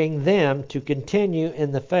 encouraging them to continue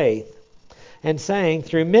in the faith, and saying,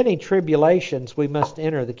 through many tribulations we must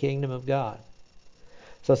enter the kingdom of God.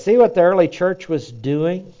 So see what the early church was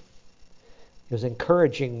doing? It was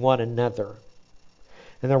encouraging one another.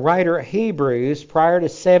 And the writer of Hebrews, prior to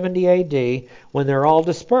 70 AD, when they're all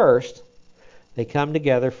dispersed, they come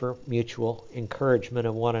together for mutual encouragement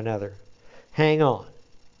of one another. Hang on.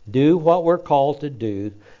 Do what we're called to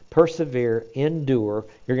do. Persevere. Endure.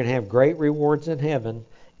 You're going to have great rewards in heaven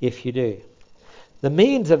if you do. The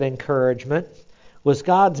means of encouragement was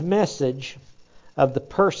God's message of the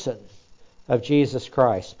person of Jesus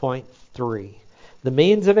Christ. Point 3. The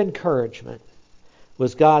means of encouragement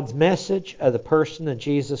was God's message of the person of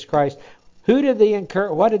Jesus Christ. What did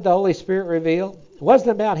the Holy Spirit reveal? It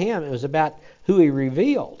wasn't about Him. It was about who He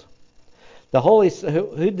revealed.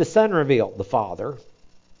 Who'd the Son reveal? The Father.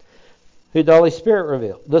 Who'd the Holy Spirit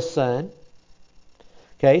reveal? The Son.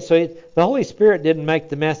 Okay, so the Holy Spirit didn't make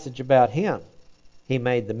the message about Him. He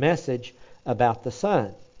made the message about the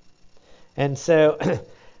Son. And so,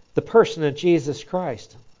 the person of Jesus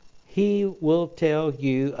Christ, He will tell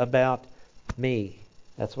you about me.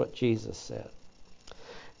 That's what Jesus said.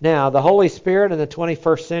 Now, the Holy Spirit in the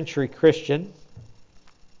 21st century Christian,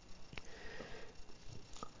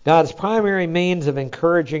 God's primary means of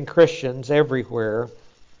encouraging Christians everywhere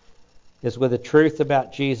is with the truth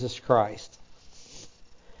about Jesus Christ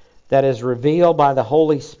that is revealed by the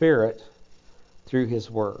Holy Spirit through His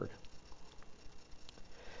Word.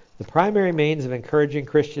 The primary means of encouraging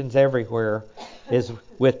Christians everywhere is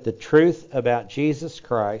with the truth about Jesus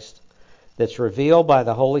Christ that's revealed by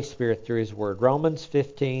the Holy Spirit through His Word. Romans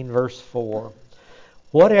 15, verse 4.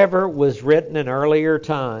 Whatever was written in earlier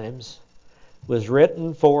times was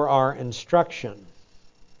written for our instruction,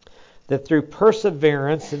 that through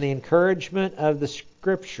perseverance and the encouragement of the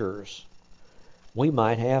Scriptures we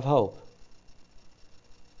might have hope.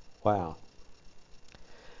 Wow.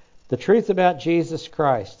 The truth about Jesus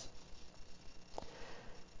Christ.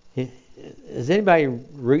 Is anybody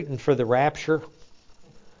rooting for the rapture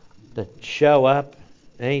to show up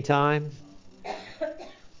anytime?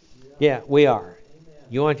 Yeah, we are.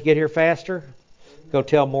 You want to get here faster? Go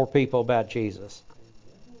tell more people about Jesus.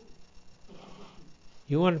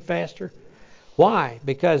 You want it faster? Why?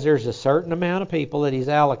 Because there's a certain amount of people that He's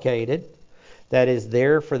allocated that is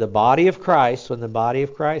there for the body of Christ. When the body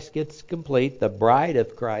of Christ gets complete, the bride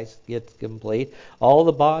of Christ gets complete, all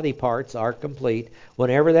the body parts are complete.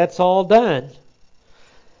 Whenever that's all done,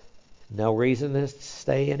 no reason to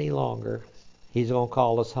stay any longer. He's going to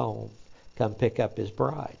call us home. Come pick up His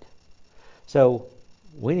bride. So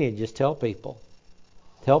we need to just tell people.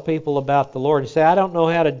 Tell people about the Lord. You say, I don't know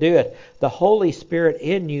how to do it. The Holy Spirit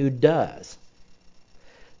in you does.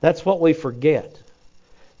 That's what we forget.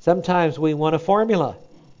 Sometimes we want a formula.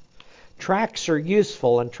 Tracts are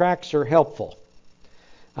useful and tracts are helpful.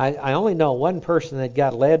 I only know one person that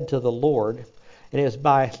got led to the Lord, and it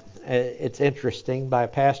was it's interesting, by a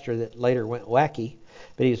pastor that later went wacky,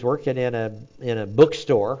 but he was working in a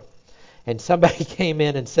bookstore, and somebody came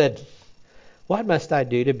in and said, what must I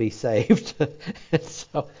do to be saved? and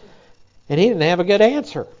he didn't have a good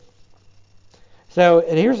answer.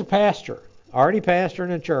 And here's a pastor, already pastor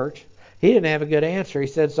in a church. He didn't have a good answer. He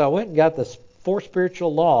said, so I went and got the 4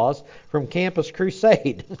 spiritual laws from Campus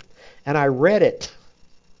Crusade, and I read it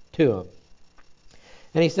to him.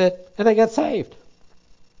 And he said, and they got saved.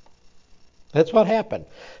 That's what happened.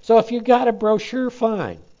 So if you got a brochure,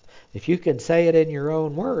 fine. If you can say it in your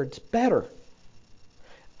own words, better.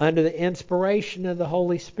 Under the inspiration of the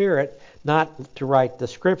Holy Spirit, not to write the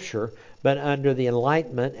Scripture, but under the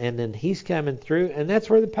enlightenment, and then He's coming through, and that's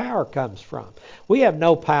where the power comes from. We have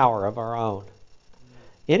no power of our own.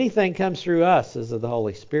 Anything comes through us is of the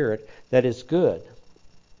Holy Spirit that is good.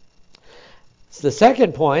 So the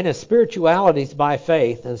second point is spirituality is by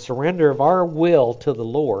faith and surrender of our will to the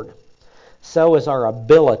Lord. So is our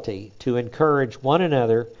ability to encourage one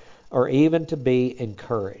another or even to be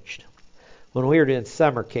encouraged. When we were doing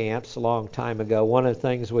summer camps a long time ago, one of the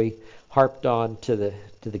things we harped on to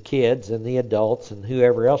the kids and the adults and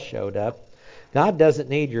whoever else showed up, God doesn't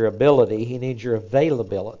need your ability, He needs your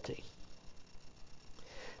availability.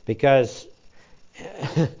 Because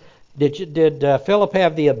did Philip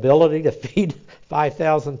have the ability to feed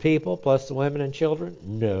 5,000 people plus the women and children?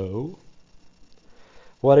 No.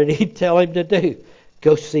 What did He tell him to do?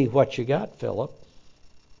 Go see what you got, Philip.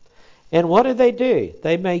 And what did they do?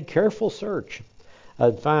 They made careful search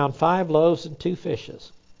and found 5 loaves and 2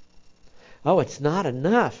 fishes. Oh, it's not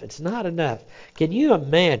enough. It's not enough. Can you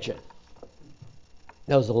imagine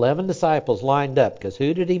those 11 disciples lined up? Because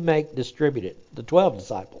who did he make distributed? The 12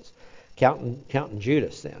 disciples, counting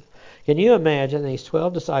Judas then. Can you imagine these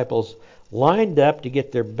 12 disciples lined up to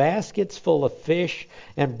get their baskets full of fish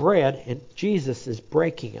and bread, and Jesus is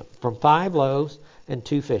breaking them from 5 loaves and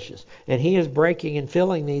 2 fishes. And he is breaking and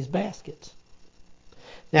filling these baskets.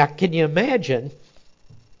 Now, can you imagine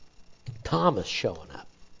Thomas showing up?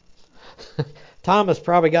 Thomas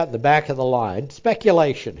probably got in the back of the line.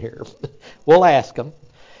 Speculation here. We'll ask him.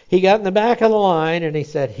 He got in the back of the line and he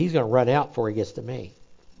said, he's going to run out before he gets to me.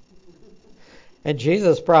 And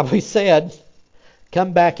Jesus probably said,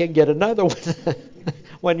 come back and get another one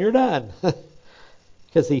when you're done.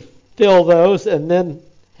 Because he filled those, and then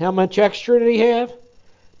how much extra did he have?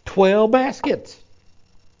 12 baskets.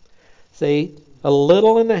 See, a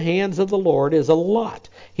little in the hands of the Lord is a lot.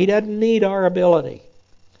 He doesn't need our ability.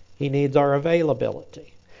 He needs our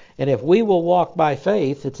availability. And if we will walk by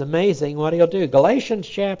faith, it's amazing what he'll do. Galatians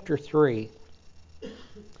chapter 3.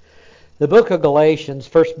 The book of Galatians,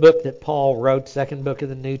 first book that Paul wrote, second book of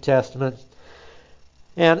the New Testament.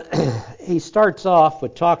 And he starts off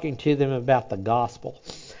with talking to them about the gospel.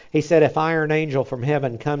 He said, if iron angel from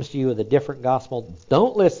heaven comes to you with a different gospel,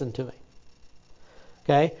 don't listen to him.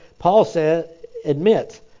 Okay? Paul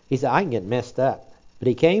admits, he said, I can get messed up. But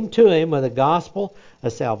he came to him with a gospel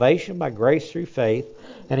of salvation by grace through faith.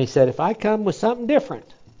 And he said, if I come with something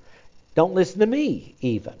different, don't listen to me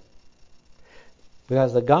even.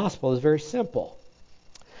 Because the gospel is very simple.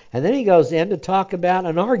 And then he goes in to talk about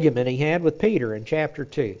an argument he had with Peter in chapter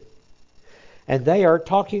 2. And they are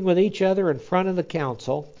talking with each other in front of the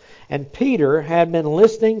council. And Peter had been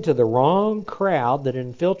listening to the wrong crowd that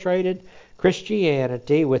infiltrated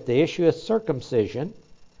Christianity with the issue of circumcision.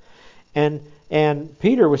 And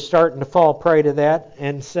Peter was starting to fall prey to that.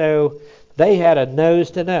 And so they had a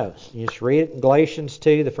nose-to-nose. You just read it in Galatians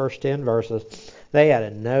 2, the first 10 verses. They had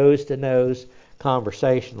a nose-to-nose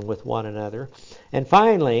conversation with one another. And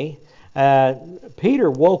finally, Peter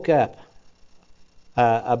woke up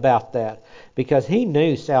about that because he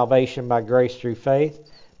knew salvation by grace through faith,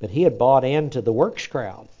 but he had bought into the works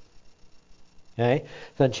crowd. Okay?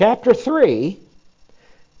 So in chapter 3,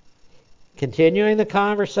 continuing the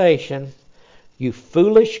conversation, you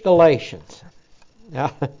foolish Galatians.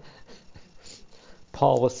 Now,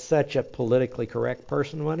 Paul was such a politically correct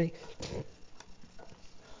person, wasn't he?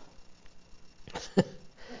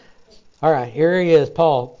 All right, here he is,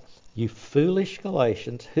 Paul. You foolish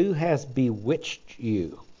Galatians, who has bewitched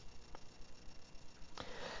you?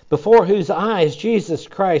 Before whose eyes Jesus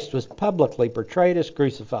Christ was publicly portrayed as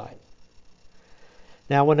crucified.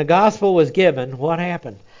 Now, when the gospel was given, what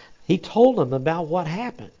happened? He told them about what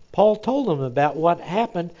happened. Paul told them about what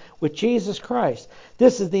happened with Jesus Christ.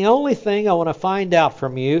 This is the only thing I want to find out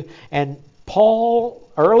from you. And Paul,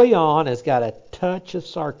 early on, has got a touch of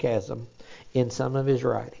sarcasm in some of his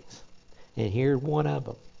writings. And here's one of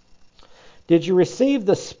them. Did you receive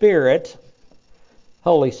the Spirit,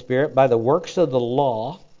 Holy Spirit, by the works of the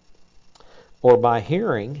law or by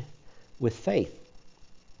hearing with faith?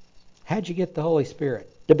 How'd you get the Holy Spirit?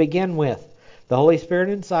 To begin with, the Holy Spirit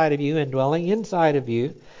inside of you, indwelling inside of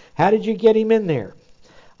you. How did you get him in there?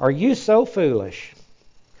 Are you so foolish?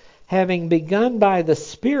 Having begun by the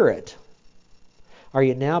Spirit, are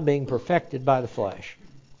you now being perfected by the flesh?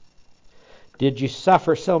 Did you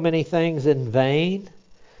suffer so many things in vain,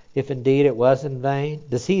 if indeed it was in vain?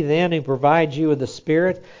 Does he then who provides you with the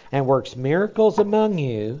Spirit and works miracles among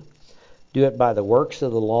you, do it by the works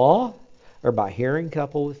of the law or by hearing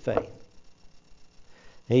coupled with faith?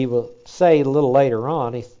 He will say a little later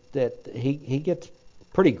on that he gets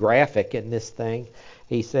pretty graphic in this thing.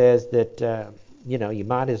 He says that you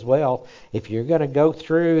might as well, if you're going to go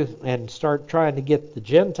through and start trying to get the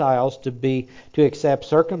Gentiles to accept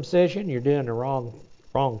circumcision, you're doing the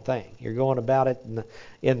wrong thing. You're going about it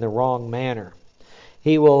in the wrong manner.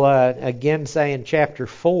 He will again say in chapter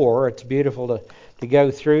 4, it's beautiful to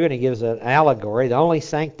go through, and he gives an allegory, the only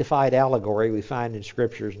sanctified allegory we find in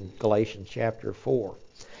Scriptures in Galatians chapter 4.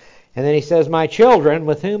 And then he says, my children,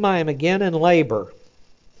 with whom I am again in labor,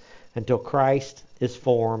 until Christ is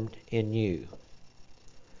formed in you.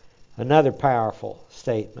 Another powerful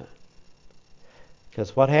statement.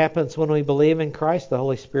 Because what happens when we believe in Christ? The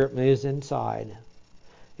Holy Spirit moves inside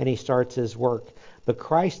and he starts his work. But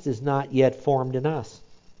Christ is not yet formed in us.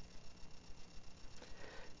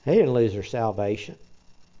 They didn't lose their salvation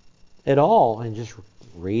at all. And just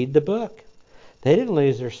read the book. They didn't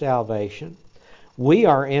lose their salvation. We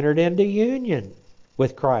are entered into union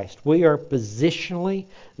with Christ. We are positionally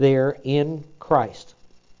there in Christ.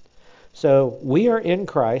 So we are in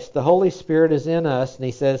Christ. The Holy Spirit is in us. And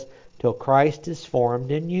he says, till Christ is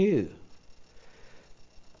formed in you.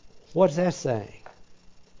 What's that saying?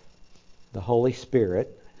 The Holy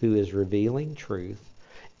Spirit, who is revealing truth,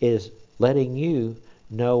 is letting you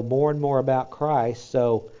know more and more about Christ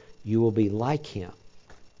so you will be like him.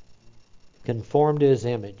 Conformed to his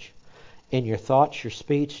image in your thoughts, your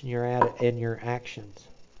speech, and your actions.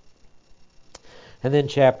 And then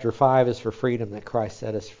chapter 5 is for freedom that Christ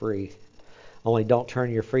set us free. Only don't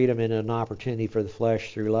turn your freedom into an opportunity for the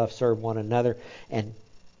flesh. Through love, serve one another and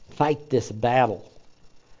fight this battle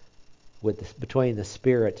between the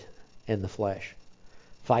spirit and the flesh.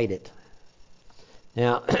 Fight it.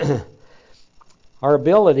 Now, our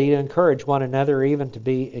ability to encourage one another, or even to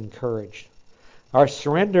be encouraged. Our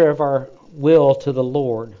surrender of our will to the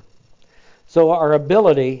Lord. So our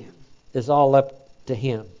ability is all up to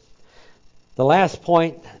him. The last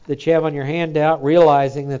point that you have on your handout,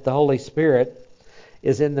 realizing that the Holy Spirit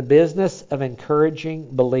is in the business of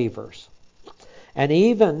encouraging believers. And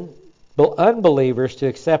even unbelievers to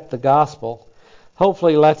accept the gospel,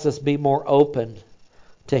 hopefully lets us be more open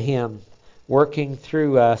to him working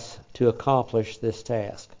through us to accomplish this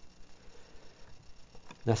task.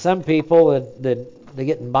 Now some people that they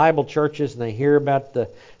get in Bible churches and they hear about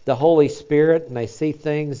the Holy Spirit and they see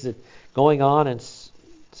things that going on in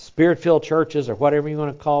Spirit-filled churches or whatever you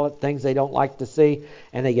want to call it, things they don't like to see,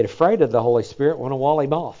 and they get afraid of the Holy Spirit, want to wall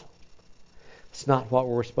him off. It's not what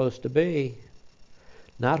we're supposed to be.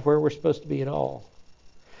 Not where we're supposed to be at all.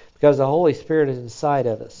 Because the Holy Spirit is inside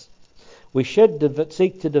of us. We should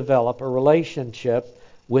seek to develop a relationship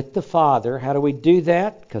with the Father. How do we do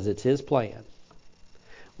that? Because it's his plan.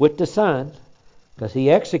 With the Son, because he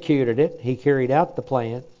executed it, he carried out the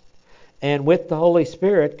plan. And with the Holy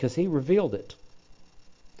Spirit, because he revealed it.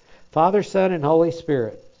 Father, Son, and Holy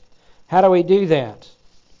Spirit. How do we do that?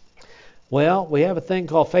 Well, we have a thing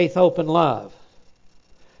called faith, hope, and love.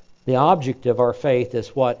 The object of our faith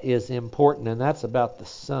is what is important, and that's about the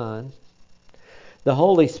Son. The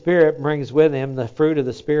Holy Spirit brings with him, the fruit of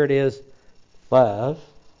the Spirit is love.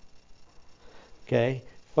 Okay,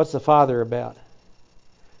 what's the Father about?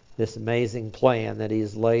 This amazing plan that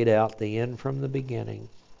he's laid out, the end from the beginning.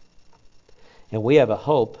 And we have a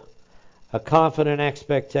hope, a confident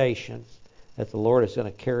expectation that the Lord is going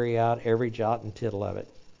to carry out every jot and tittle of it.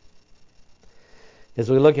 As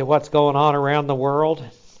we look at what's going on around the world,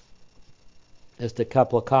 just a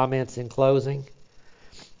couple of comments in closing.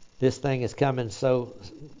 This thing is coming so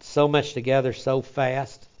much together so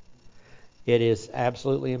fast. It is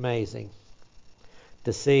absolutely amazing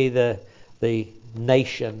to see the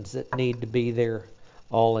nations that need to be there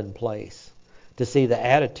all in place. To see the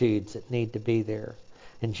attitudes that need to be there.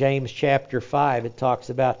 In James chapter 5, it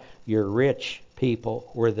talks about your rich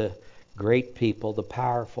people were the great people, the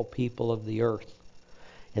powerful people of the earth.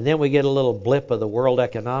 And then we get a little blip of the World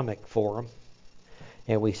Economic Forum.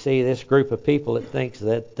 And we see this group of people that thinks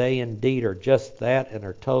that they indeed are just that and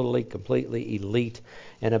are totally, completely elite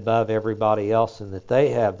and above everybody else, and that they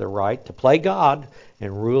have the right to play God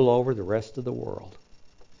and rule over the rest of the world.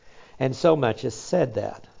 And so much is said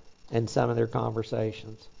that in some of their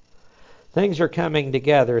conversations. Things are coming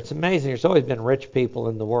together. It's amazing. There's always been rich people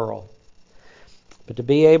in the world. But to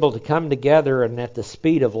be able to come together and at the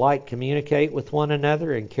speed of light communicate with one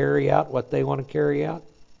another and carry out what they want to carry out,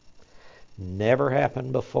 never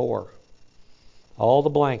happened before. All the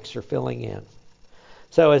blanks are filling in.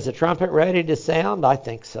 So is the trumpet ready to sound? I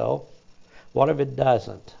think so. What if it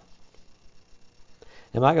doesn't?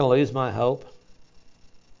 Am I going to lose my hope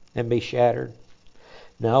and be shattered?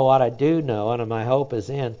 No, what I do know, and my hope is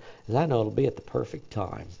in, is I know it'll be at the perfect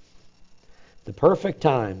time. The perfect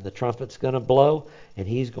time, the trumpet's going to blow, and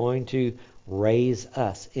he's going to raise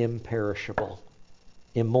us imperishable,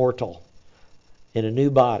 immortal, in a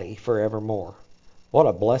new body forevermore. What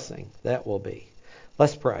a blessing that will be.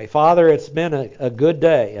 Let's pray. Father, it's been a good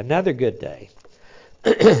day, another good day.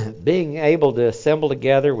 Being able to assemble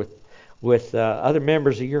together with other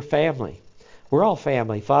members of your family. We're all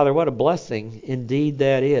family. Father, what a blessing indeed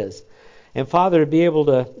that is. And Father, to be able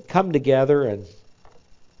to come together and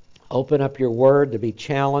open up your word, to be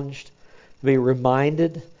challenged, to be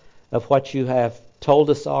reminded of what you have told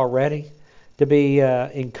us already, to be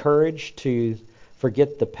encouraged to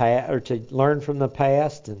forget the past, or to learn from the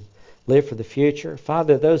past and live for the future.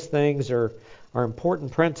 Father, those things are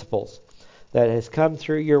important principles that has come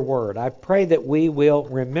through your word. I pray that we will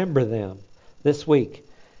remember them this week.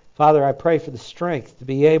 Father, I pray for the strength to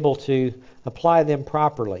be able to apply them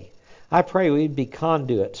properly. I pray we'd be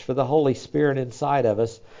conduits for the Holy Spirit inside of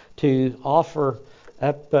us to offer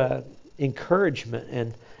up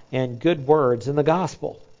encouragement and good words in the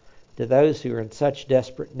gospel, to those who are in such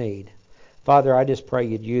desperate need. Father, I just pray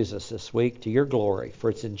you'd use us this week to your glory. For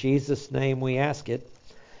it's in Jesus' name we ask it.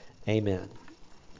 Amen.